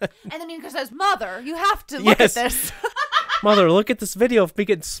 And then he says, "Mother, you have to look at this." Mother, look at this video of me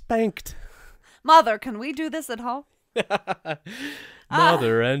getting spanked. Mother, can we do this at home?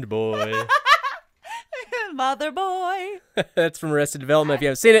 Mother and boy. Mother boy. That's from Arrested Development. If you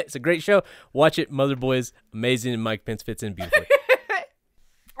haven't seen it, it's a great show. Watch it. Mother Boy is amazing, and Mike Pence fits in beautifully.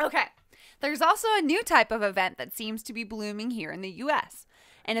 Okay. There's also a new type of event that seems to be blooming here in the U.S.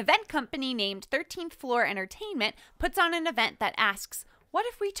 An event company named 13th Floor Entertainment puts on an event that asks, what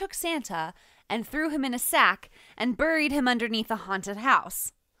if we took Santa and threw him in a sack and buried him underneath a haunted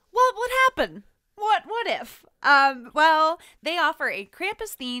house? What would happen? What if? Well, they offer a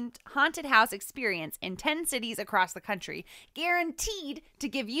Krampus-themed haunted house experience in 10 cities across the country, guaranteed to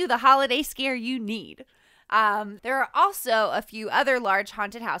give you the holiday scare you need. There are also a few other large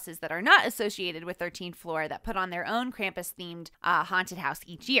haunted houses that are not associated with 13th Floor that put on their own Krampus-themed haunted house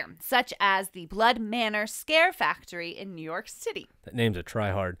each year, such as the Blood Manor Scare Factory in New York City. That name's a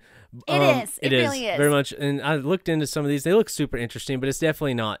try-hard. It is. It really is. Very much. And I looked into some of these. They look super interesting, but it's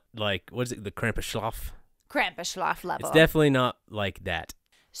definitely not like, what is it, the Krampuslof? Krampuslof level. It's definitely not like that.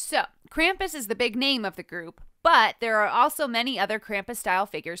 So, Krampus is the big name of the group, but there are also many other Krampus-style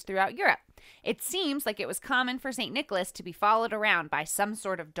figures throughout Europe. It seems like it was common for St. Nicholas to be followed around by some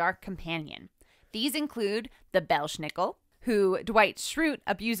sort of dark companion. These include the Belschnickel, who Dwight Schrute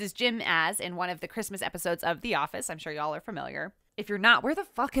abuses Jim as in one of the Christmas episodes of The Office. I'm sure y'all are familiar. If you're not, where the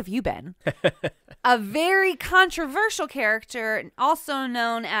fuck have you been? A very controversial character, also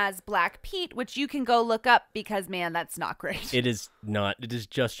known as Black Pete, which you can go look up because, man, that's not great. It is not. It is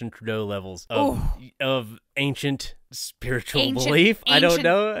Justin Trudeau levels of ancient spiritual belief. I don't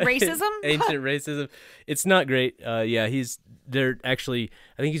know. Racism? Ancient racism. It's not great. Yeah, they're actually,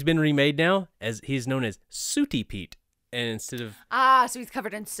 I think he's been remade now as he's known as Sooty Pete. And instead of... so he's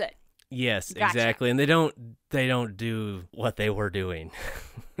covered in soot. Yes, Gotcha. exactly. And they don't do what they were doing.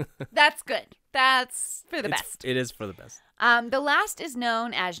 That's good. That's for the best. It is for the best. The last is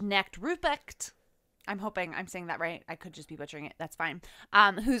known as Knecht Ruprecht. I'm hoping I'm saying that right. I could just be butchering it. That's fine.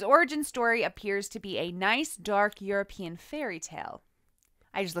 Whose origin story appears to be a nice, dark European fairy tale.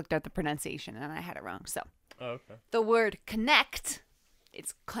 I just looked at the pronunciation and I had it wrong. So, okay. The word connect,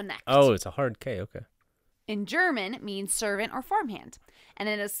 it's connect. Oh, it's a hard K. Okay. In German, means servant or farmhand. And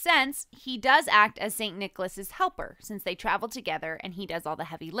in a sense, he does act as St. Nicholas's helper, since they travel together and he does all the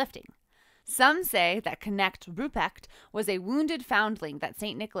heavy lifting. Some say that Knecht Ruprecht was a wounded foundling that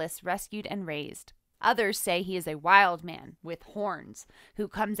St. Nicholas rescued and raised. Others say he is a wild man with horns who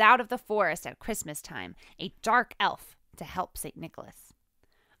comes out of the forest at Christmas time, a dark elf, to help St. Nicholas.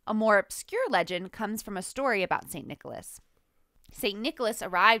 A more obscure legend comes from a story about St. Nicholas. St. Nicholas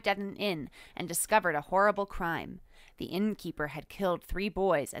arrived at an inn and discovered a horrible crime. The innkeeper had killed 3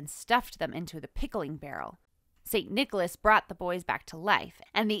 boys and stuffed them into the pickling barrel. St. Nicholas brought the boys back to life,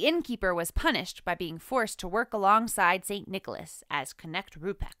 and the innkeeper was punished by being forced to work alongside St. Nicholas as Knecht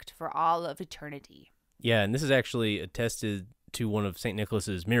Ruprecht for all of eternity. Yeah, and this is actually attested to one of St.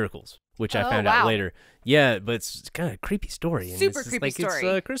 Nicholas's miracles, which I found out later. Yeah, but it's kind of a creepy story. And Super creepy story.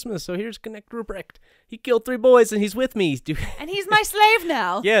 It's Christmas, so here's Knecht Ruprecht. He killed 3 boys, and he's with me. And he's my slave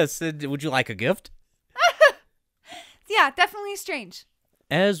now. Yes. Would you like a gift? Yeah, definitely strange.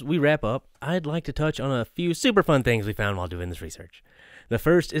 As we wrap up, I'd like to touch on a few super fun things we found while doing this research. The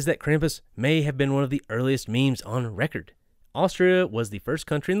first is that Krampus may have been one of the earliest memes on record. Austria was the first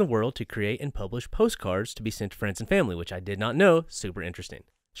country in the world to create and publish postcards to be sent to friends and family, which I did not know. Super interesting.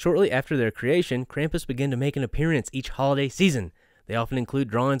 Shortly after their creation, Krampus began to make an appearance each holiday season. They often include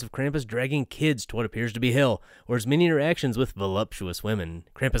drawings of Krampus dragging kids to what appears to be hell, or his many interactions with voluptuous women.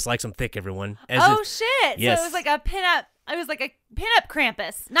 Krampus likes them thick, everyone. Shit! Yes. So it was like a pinup. It was like a pinup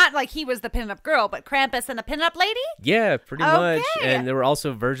Krampus. Not like he was the pinup girl, but Krampus and a pinup lady? Yeah, pretty much. And there were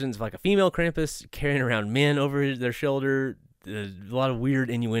also versions of like a female Krampus carrying around men over their shoulder. A lot of weird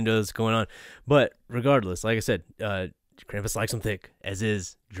innuendos going on. But regardless, like I said, Krampus likes them thick, as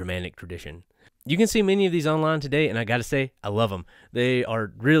is Germanic tradition. You can see many of these online today, and I gotta say, I love them. They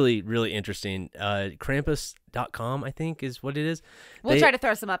are really, really interesting. Krampus.com, I think, is what it is. We'll try to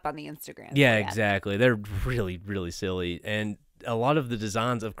throw some up on the Instagram. Yeah, exactly. They're really, really silly. And a lot of the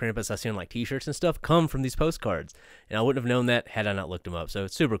designs of Krampus I see on like t-shirts and stuff come from these postcards. And I wouldn't have known that had I not looked them up. So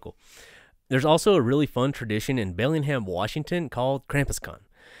it's super cool. There's also a really fun tradition in Bellingham, Washington called KrampusCon.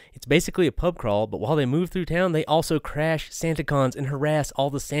 It's basically a pub crawl, but while they move through town, they also crash SantaCons and harass all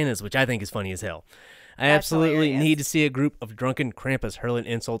the Santas, which I think is funny as hell. I absolutely need to see a group of drunken Krampus hurling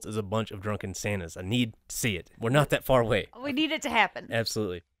insults as a bunch of drunken Santas. I need to see it. We're not that far away. We need it to happen.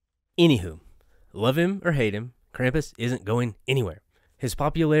 Absolutely. Anywho, love him or hate him, Krampus isn't going anywhere. His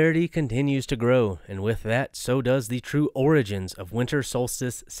popularity continues to grow, and with that, so does the true origins of winter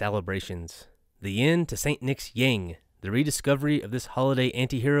solstice celebrations. The yin to St. Nick's Yang. The rediscovery of this holiday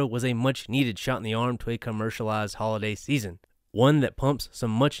antihero was a much-needed shot in the arm to a commercialized holiday season, one that pumps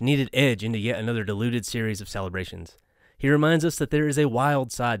some much-needed edge into yet another diluted series of celebrations. He reminds us that there is a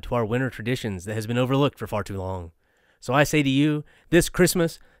wild side to our winter traditions that has been overlooked for far too long. So I say to you, this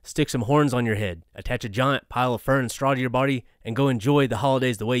Christmas, stick some horns on your head, attach a giant pile of fur and straw to your body, and go enjoy the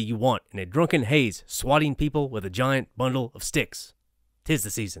holidays the way you want, in a drunken haze, swatting people with a giant bundle of sticks. 'Tis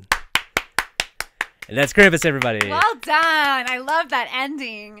the season. And that's Krampus, everybody. Well done. I love that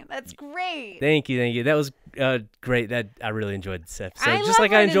ending. That's great. Thank you. That was great. I really enjoyed this episode. I Just love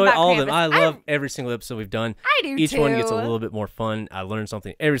like I learning enjoy about all of them. Krampus. I love every single episode we've done. I do Each too. one gets a little bit more fun. I learned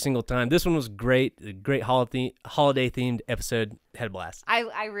something every single time. This one was great. A great holiday-themed episode. Had a blast. I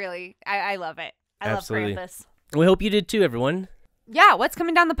love it. I Absolutely. love Krampus. We hope you did too, everyone. Yeah, what's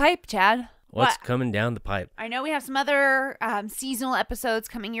coming down the pipe, Chad? What's coming down the pipe? I know we have some other seasonal episodes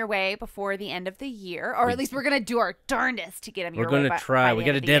coming your way before the end of the year, or at least we're going to do our darndest to get them your way. We're going to try. We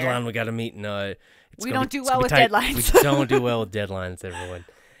got a deadline we got to meet. We don't do well with deadlines. We don't do well with deadlines, everyone.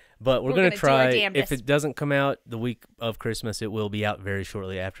 But we're going to try. If it doesn't come out the week of Christmas, it will be out very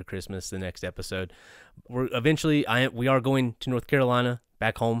shortly after Christmas, the next episode. We are going to North Carolina,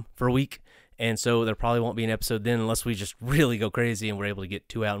 back home for a week. And so there probably won't be an episode then unless we just really go crazy and we're able to get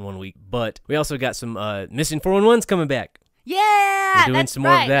 2 out in 1 week. But we also got some Missing 411s coming back. Yeah, we're doing some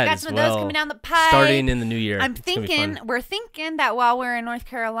more of that we got as some well, of those coming down the pipe. Starting in the new year. We're thinking that while we're in North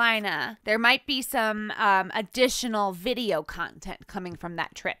Carolina, there might be some additional video content coming from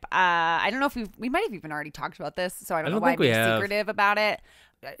that trip. I don't know if we might have even already talked about this, so I don't know why I'm being secretive about it.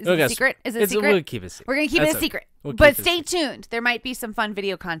 Is it a secret? Is it a secret? We'll keep it secret. We're going to keep it a secret. But stay tuned. There might be some fun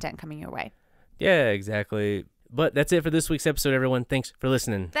video content coming your way. Yeah, exactly. But that's it for this week's episode, everyone. Thanks for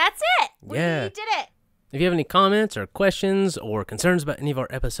listening. That's it. We did it. If you have any comments or questions or concerns about any of our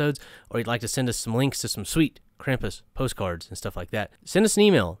episodes, or you'd like to send us some links to some sweet Krampus postcards and stuff like that, send us an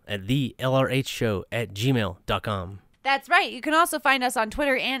email at thelrhshow@gmail.com. That's right. You can also find us on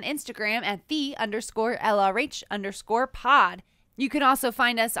Twitter and Instagram at _LRH_pod. You can also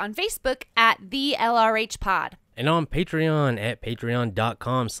find us on Facebook at the LRH Pod. And on Patreon at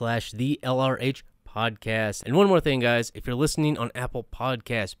patreon.com/thelrhpodcast. And one more thing, guys. If you're listening on Apple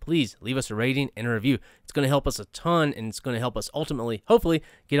Podcasts, please leave us a rating and a review. It's going to help us a ton, and it's going to help us ultimately, hopefully,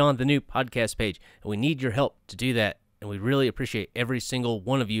 get on the new podcast page. And we need your help to do that. And we really appreciate every single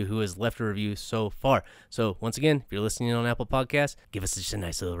one of you who has left a review so far. So once again, if you're listening on Apple Podcasts, give us just a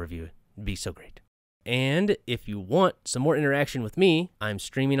nice little review. It'd be so great. And if you want some more interaction with me, I'm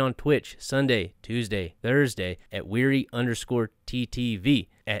streaming on Twitch Sunday, Tuesday, Thursday at weary_TTV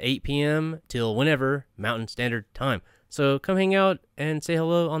at 8 p.m. till whenever Mountain Standard Time. So come hang out and say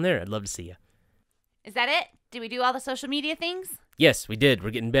hello on there. I'd love to see you. Is that it? Did we do all the social media things? Yes, we did. We're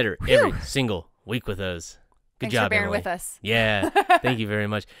getting better every single week with those. Good Thanks job, for bearing Emily. with us. Yeah, thank you very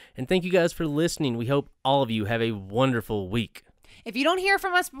much. And thank you guys for listening. We hope all of you have a wonderful week. If you don't hear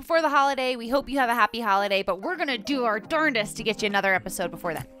from us before the holiday, we hope you have a happy holiday, but we're going to do our darndest to get you another episode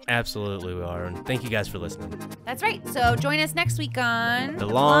before then. Absolutely we are. And thank you guys for listening. That's right. So join us next week on The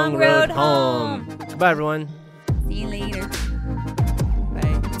Long Road Home. Goodbye, everyone. See you later.